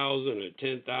 $8,000 or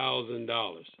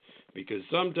 $10,000, because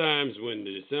sometimes when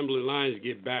the assembly lines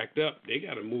get backed up, they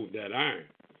got to move that iron.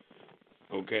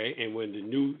 Okay, and when the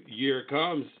new year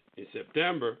comes in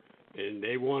September and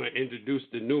they want to introduce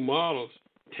the new models,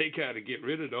 they got to get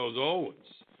rid of those old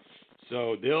ones.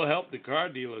 So they'll help the car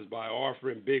dealers by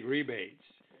offering big rebates,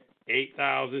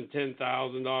 $8,000,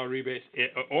 $10,000 rebates,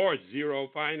 or zero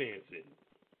financing.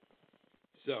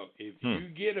 So if you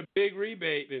get a big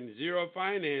rebate and zero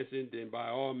financing, then by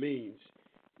all means,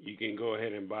 you can go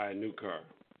ahead and buy a new car.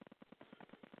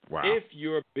 Wow. If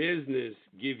your business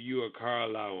give you a car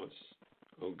allowance,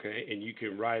 okay, and you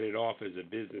can write it off as a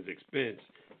business expense,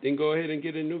 then go ahead and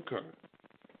get a new car.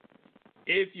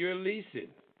 If you're leasing,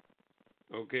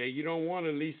 okay, you don't want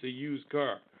to lease a used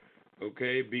car,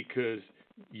 okay, because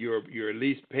your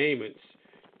lease payments,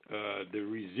 the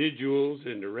residuals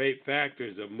and the rate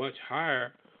factors are much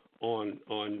higher on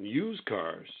used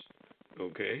cars,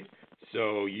 okay?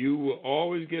 So you will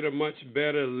always get a much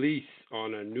better lease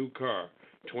on a new car,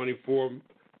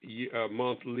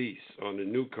 24-month lease on a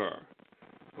new car,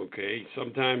 okay?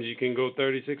 Sometimes you can go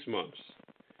 36 months,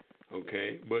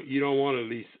 okay? But you don't want to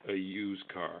lease a used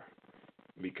car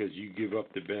because you give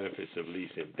up the benefits of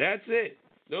leasing. That's it.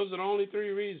 Those are the only 3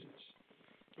 reasons,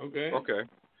 okay? Okay.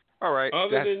 All right.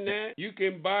 Other than that, you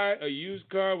can buy a used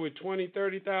car with 20,000,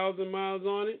 30,000 miles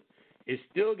on it. It's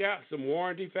still got some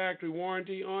factory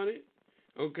warranty on it,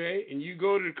 okay? And you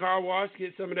go to the car wash,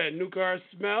 get some of that new car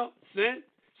scent,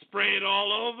 spray it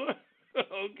all over,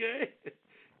 okay?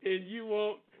 And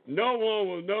no one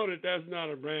will know that that's not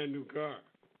a brand new car.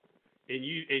 and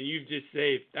you've just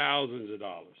saved thousands of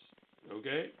dollars.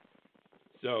 Okay,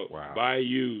 so Wow. buy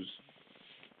used.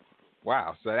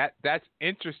 Wow. So that's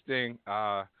interesting.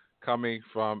 Coming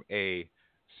from a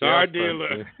Car salesperson.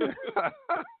 dealer.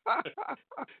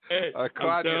 Hey, A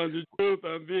car I'm telling the truth.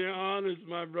 I'm being honest,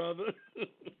 my brother.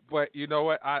 But you know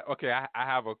what? I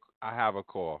have a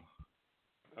call.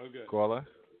 Okay. Caller.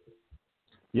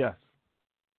 Yes.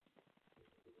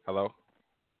 Hello.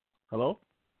 Hello?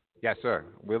 Yes, sir.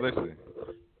 We're listening.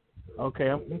 Okay,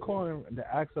 I'm calling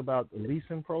to ask about the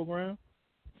leasing program.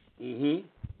 Mhm.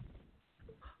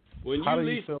 When How you do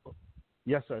lease, you feel?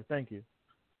 Yes, sir. Thank you.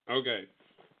 okay,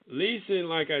 leasing,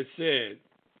 like I said,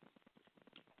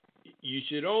 you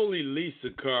should only lease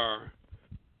a car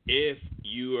if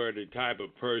you are the type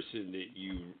of person that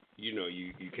you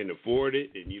can afford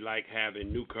it and you like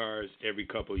having new cars every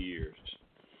couple years.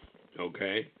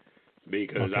 Okay?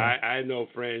 Because Okay. I know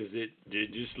friends that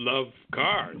just love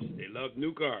cars. They love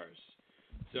new cars.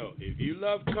 So if you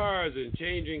love cars and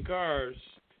changing cars,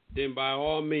 then by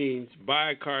all means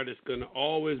buy a car that's going to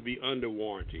always be under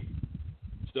warranty.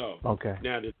 So Okay.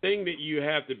 now the thing that you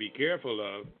have to be careful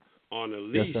of on a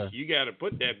lease, sir. you got to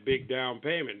put that big down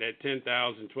payment, that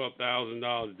 $10,000,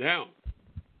 $12,000 down.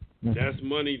 That's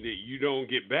money that you don't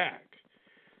get back.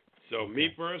 So me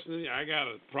personally, I got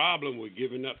a problem with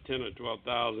giving up $10,000 or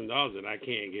 $12,000 that I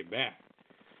can't get back.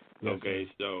 Yes, Okay,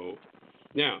 so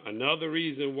now another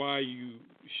reason why you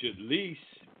should lease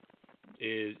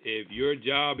is if your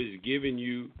job is giving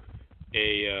you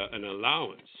an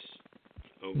allowance,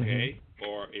 okay,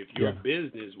 or if your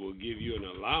business will give you an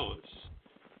allowance,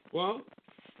 well,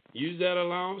 use that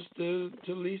allowance to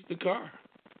lease the car.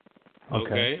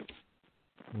 Okay.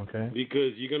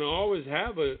 Because you're going to always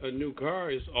have a new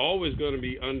car. It's always going to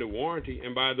be under warranty.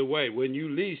 And by the way, when you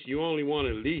lease, you only want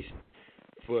to lease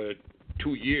for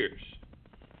 2 years.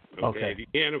 Okay. If you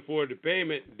can't afford the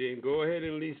payment, then go ahead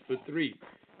and lease for 3.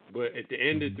 But at the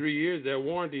end of 3 years, that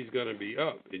warranty is going to be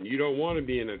up. And you don't want to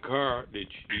be in a car that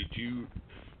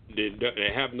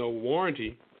have no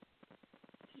warranty.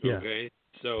 Okay.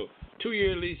 So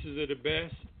 2-year leases are the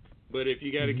best. But if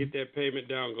you got to get that payment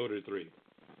down, go to 3.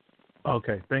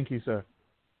 Okay. Thank you, sir.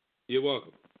 You're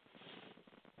welcome.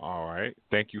 All right.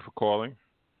 Thank you for calling.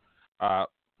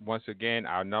 Once again,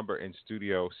 our number in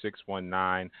studio,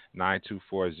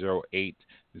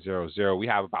 619-924-0800. We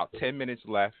have about 10 minutes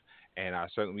left, and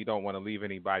certainly we don't want to leave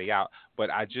anybody out.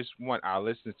 But I just want our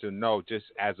listeners to know, just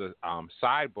as a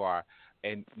sidebar,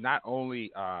 and not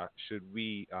only should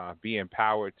we be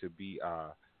empowered to be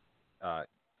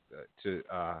to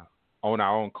own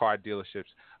our own car dealerships,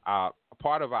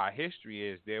 part of our history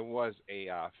is there was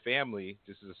a family,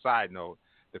 just as a side note,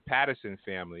 the Patterson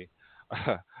family,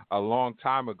 a long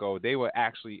time ago. They were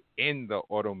actually in the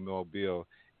automobile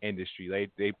industry.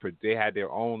 They had their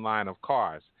own line of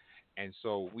cars. And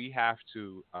so we have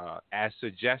to, as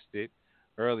suggested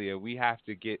earlier, we have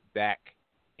to get back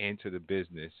into the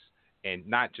business, and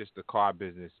not just the car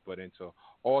business, but into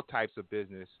all types of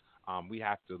business. We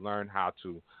have to learn how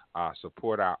to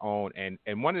support our own.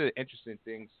 And one of the interesting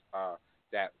things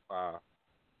that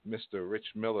Mr.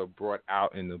 Rich Miller brought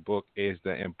out in the book is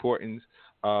the importance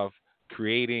of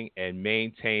creating and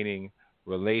maintaining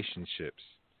relationships.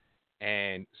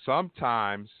 And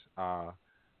sometimes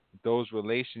those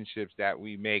relationships that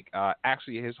we make,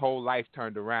 actually his whole life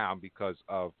turned around because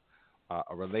of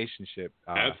a relationship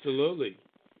Absolutely.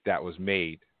 that was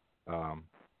made.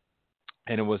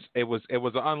 And it was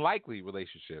an unlikely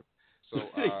relationship. So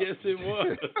yes, it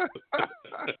was.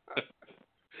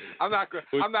 I'm not going to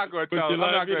tell. I'm not going to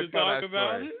talk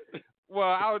about it. it.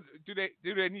 Well, do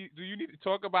you need to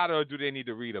talk about it, or do they need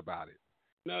to read about it?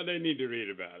 No, they need to read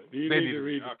about it. You They need to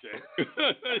read it. Okay.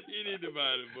 You need to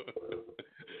buy the book.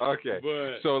 Okay.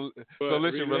 So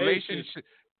listen, relationship.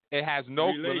 It has no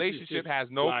relationship. Has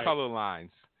no color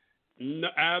lines. No,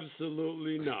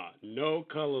 absolutely not. No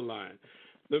color line.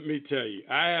 Let me tell you,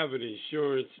 I have an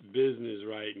insurance business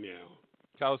right now.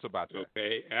 Tell us about that.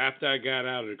 Okay. After I got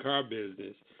out of the car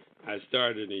business, I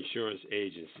started an insurance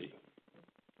agency.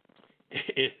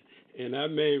 And I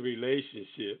made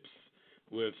relationships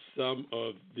with some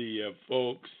of the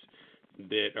folks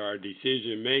that are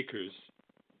decision makers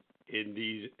in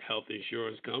these health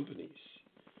insurance companies.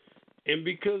 And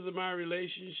because of my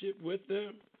relationship with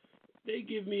them, they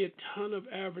give me a ton of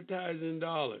advertising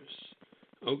dollars.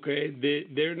 Okay,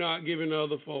 they're not giving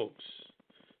other folks.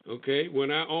 Okay,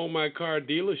 when I owned my car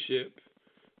dealership,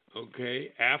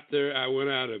 okay, after I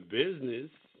went out of business,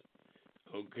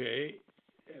 okay,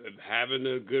 having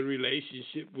a good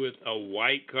relationship with a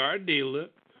white car dealer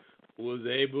was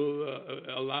able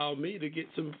to allow me to get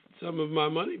some of my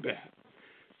money back.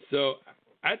 So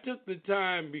I took the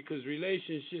time because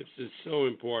relationships is so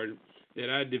important that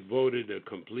I devoted a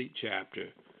complete chapter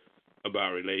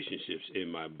about relationships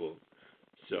in my book.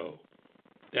 So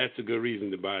that's a good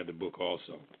reason to buy the book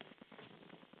also.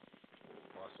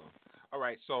 Awesome. All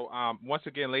right. So once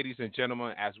again, ladies and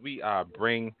gentlemen, as we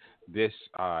bring this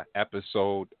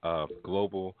episode of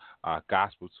Global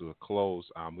Gospel to a close,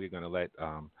 we're going to let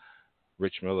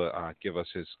Rich Miller give us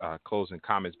his closing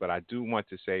comments. But I do want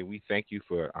to say we thank you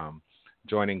for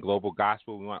joining Global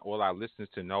Gospel. We want all our listeners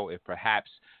to know if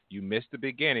perhaps you missed the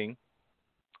beginning,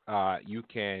 you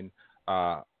can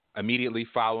immediately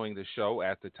following the show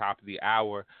at the top of the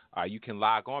hour, you can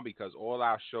log on because all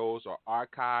our shows are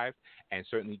archived, and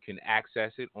certainly you can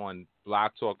access it on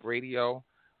Blog Talk Radio,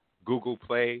 Google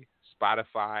Play,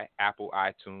 Spotify, Apple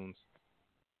iTunes,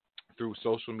 through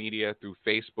social media, through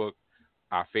Facebook,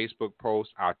 our Facebook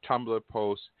posts, our Tumblr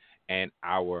posts, and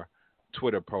our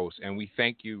Twitter posts. And we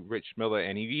thank you, Rich Miller,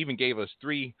 and he even gave us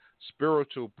 3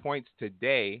 spiritual points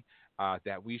today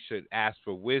that we should ask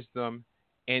for wisdom,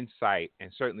 insight,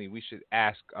 and certainly we should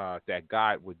ask that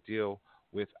God would deal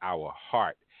with our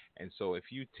heart. And so if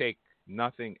you take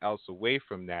nothing else away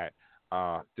from that,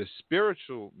 the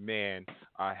spiritual man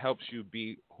helps you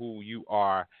be who you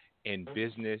are in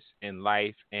business, in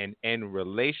life, and in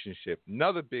relationship.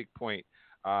 Another big point,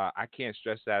 I can't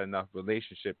stress that enough,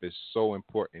 relationship is so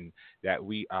important that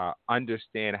we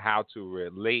understand how to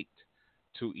relate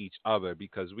to each other,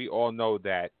 because we all know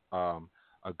that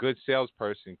a good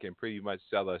salesperson can pretty much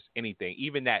sell us anything,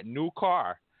 even that new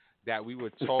car that we were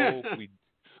told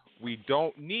we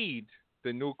don't need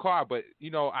the new car. But,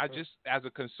 I just, as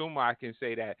a consumer, I can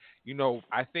say that,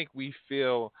 I think we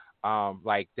feel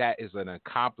like that is an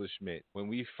accomplishment when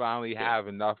we finally have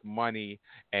enough money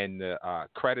and the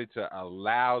creditor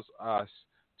allows us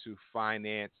to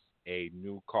finance a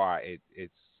new car.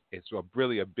 It's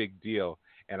really a big deal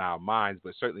in our minds,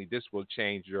 but certainly this will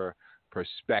change your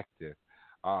perspective.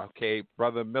 Okay,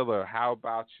 Brother Miller, how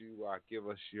about you give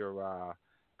us your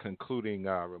concluding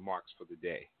remarks for the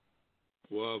day?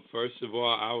 Well, first of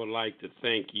all, I would like to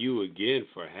thank you again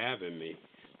for having me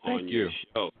on your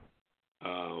show.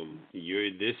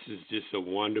 This is just a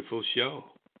wonderful show.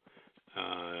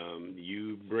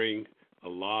 You bring a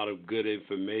lot of good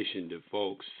information to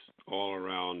folks all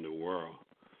around the world,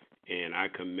 and I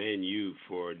commend you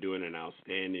for doing an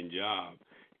outstanding job,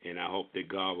 and I hope that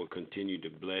God will continue to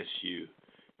bless you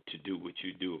to do what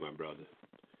you do, my brother.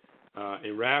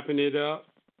 And wrapping it up,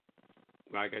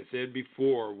 like I said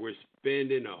before, we're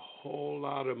spending a whole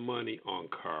lot of money on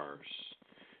cars,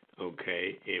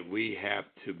 okay? And we have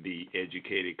to be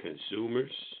educated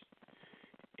consumers,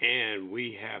 and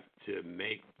we have to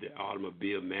make the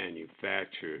automobile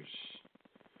manufacturers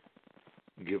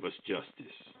give us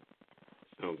justice,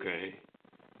 okay?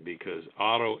 Because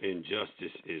auto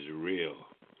injustice is real.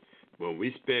 When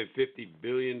we spend $50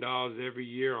 billion every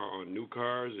year on new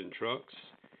cars and trucks,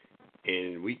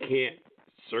 and we can't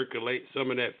circulate some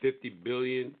of that $50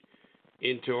 billion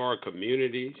into our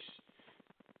communities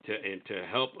to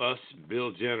help us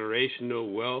build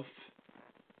generational wealth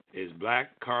as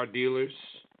black car dealers,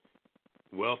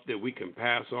 wealth that we can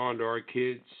pass on to our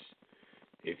kids.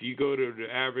 If you go to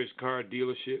the average car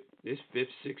dealership, it's 5th,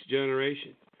 6th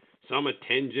generation. Some are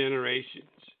 10 generations.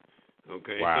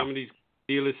 Okay, wow. Some of these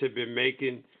dealers have been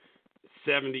making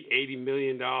 $70, $80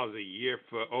 million a year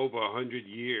for over 100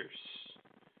 years.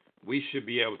 We should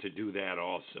be able to do that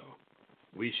also.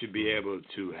 We should be able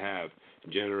to have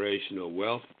generational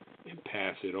wealth and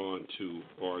pass it on to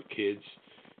our kids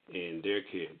and their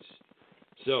kids.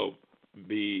 So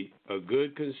be a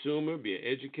good consumer, be an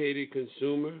educated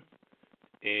consumer,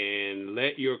 and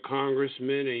let your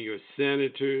congressmen and your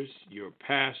senators, your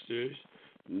pastors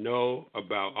know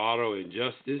about auto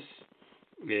injustice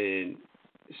and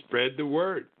spread the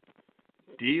word.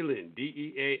 Dealing, Dealing.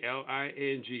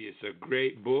 It's a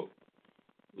great book.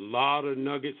 A lot of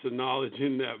nuggets of knowledge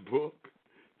in that book.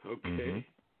 Okay.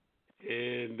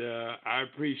 And I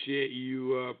appreciate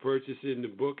you purchasing the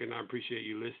book, and I appreciate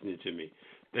you listening to me.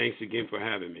 Thanks again for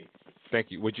having me.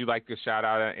 Thank you. Would you like to shout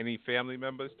out any family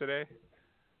members today?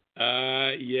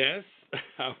 Yes.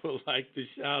 I would like to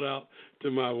shout out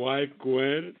to my wife,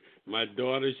 Gwen, my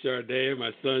daughter, Sharday,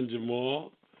 my son,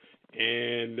 Jamal,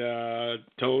 and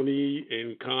Tony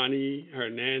and Connie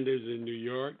Hernandez in New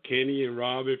York, Kenny and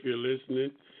Rob, if you're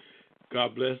listening.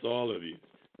 God bless all of you.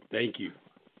 Thank you.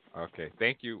 Okay.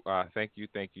 Thank you. Thank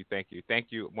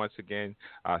you once again.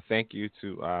 Thank you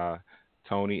to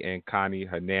Tony and Connie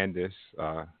Hernandez.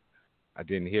 I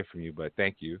didn't hear from you, but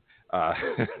thank you.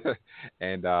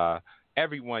 And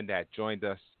everyone that joined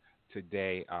us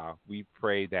today, we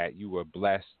pray that you were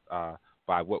blessed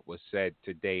by what was said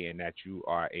today and that you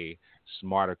are a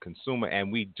smarter consumer.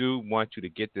 And we do want you to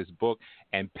get this book.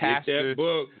 And Pastor, get that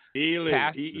book, Dealing,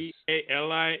 Dealing.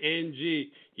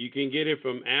 You can get it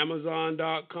from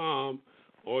Amazon.com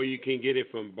or you can get it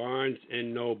from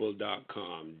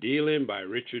BarnesandNoble.com. Dealing by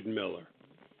Richard Miller.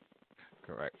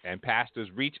 Correct. And pastors,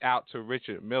 reach out to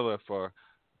Richard Miller for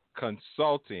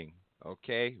consulting.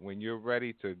 Okay, when you're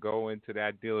ready to go into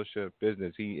that dealership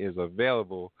business, he is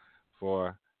available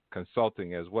for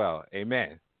consulting as well.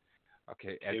 Amen.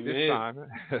 Okay, at Amen. this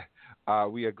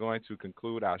time, we are going to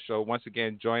conclude our show. Once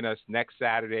again, join us next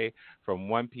Saturday from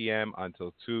 1 p.m.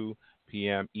 until 2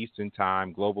 p.m. Eastern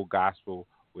Time, Global Gospel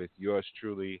with yours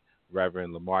truly,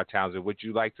 Reverend Lamar Townsend. Would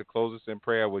you like to close us in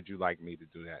prayer, or would you like me to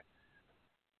do that?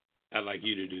 I'd like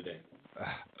you to do that.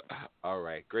 All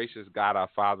right. Gracious God, our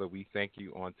Father, we thank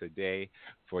you on today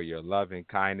for your love and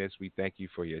kindness. We thank you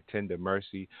for your tender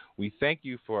mercy. We thank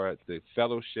you for the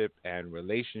fellowship and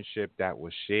relationship that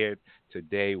was shared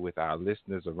today with our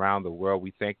listeners around the world.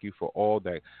 We thank you for all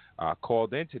that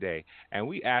called in today. And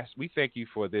we thank you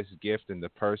for this gift in the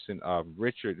person of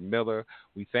Richard Miller.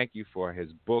 We thank you for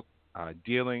his book,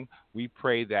 Dealing. We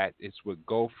pray that it would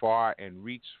go far and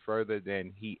reach further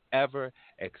than he ever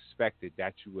expected,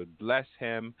 that you would bless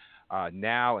him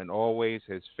now and always,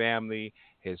 his family,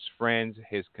 his friends,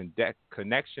 his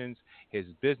connections, his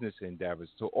business endeavors.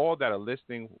 To all that are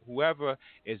listening, whoever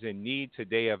is in need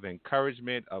today of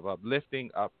encouragement, of uplifting,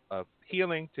 of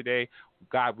healing today,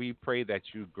 God, we pray that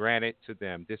you grant it to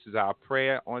them. This is our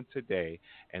prayer on today.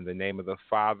 In the name of the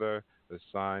Father, the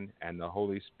Son, and the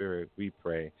Holy Spirit, we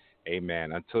pray.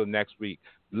 Amen. Until next week,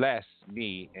 bless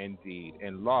me indeed.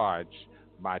 Enlarge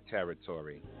my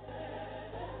territory.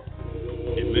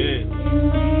 Amen.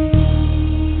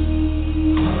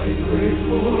 I pray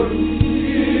for you.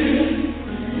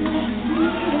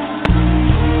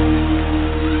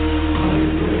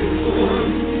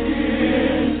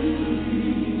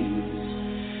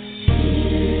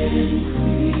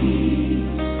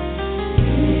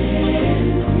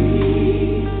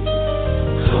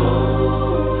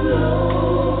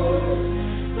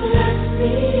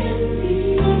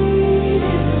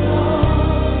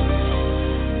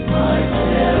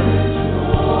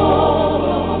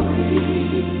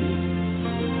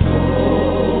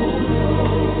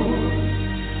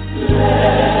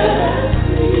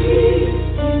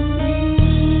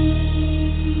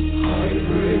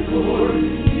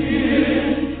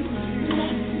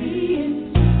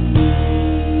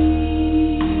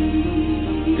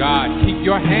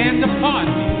 Your hand upon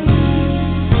me.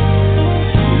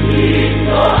 Keep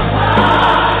your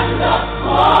hand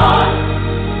upon me,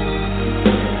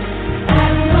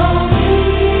 and no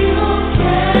evil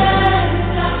can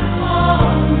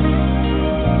harm me.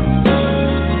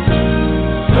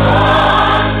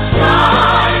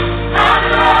 Sunshine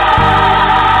and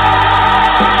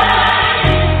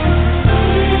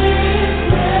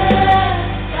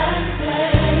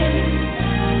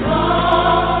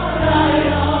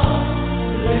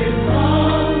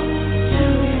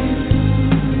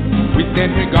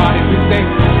Then regard it, we say,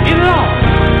 enlarge.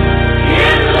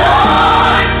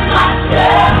 enlarge my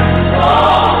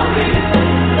territory.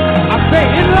 I say,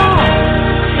 enlarge.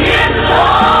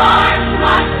 Enlarge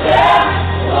my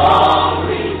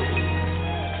territory.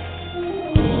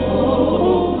 Oh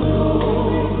Lord,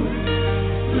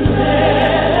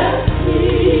 bless me.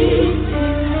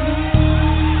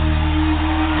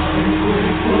 I pray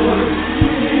for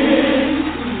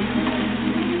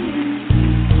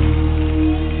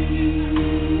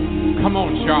Come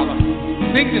on, Charlotte.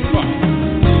 Sing this for me.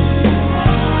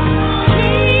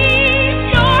 Keep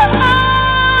your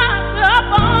hand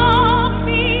upon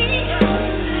me,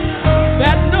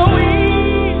 that no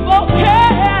evil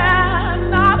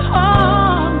cannot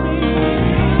harm me.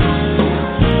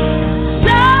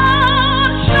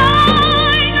 Sunshine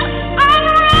and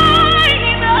rain,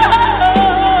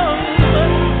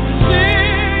 sickness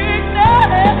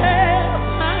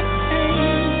and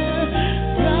pain,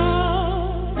 God,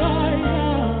 I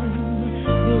am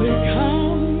will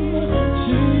come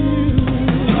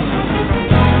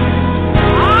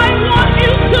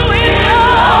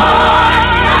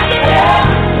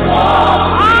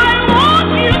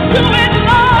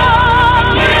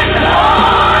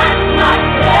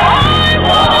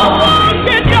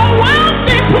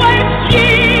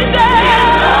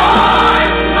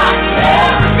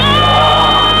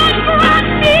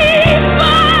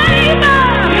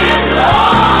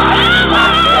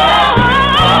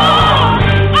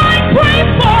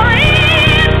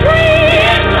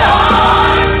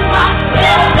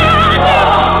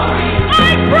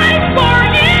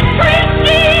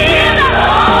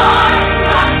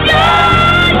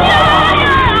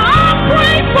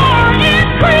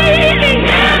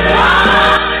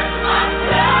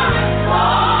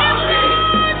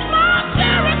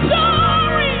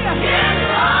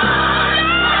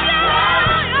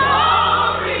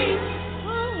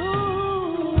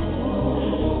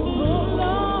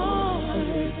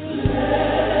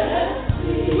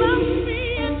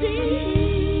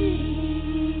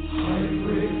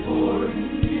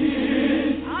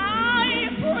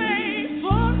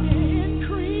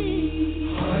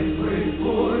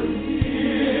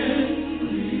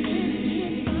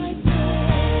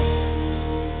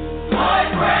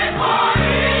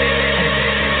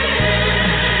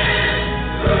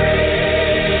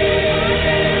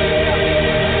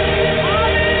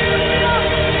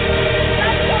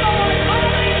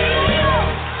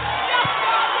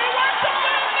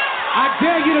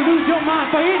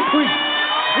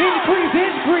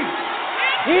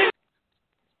In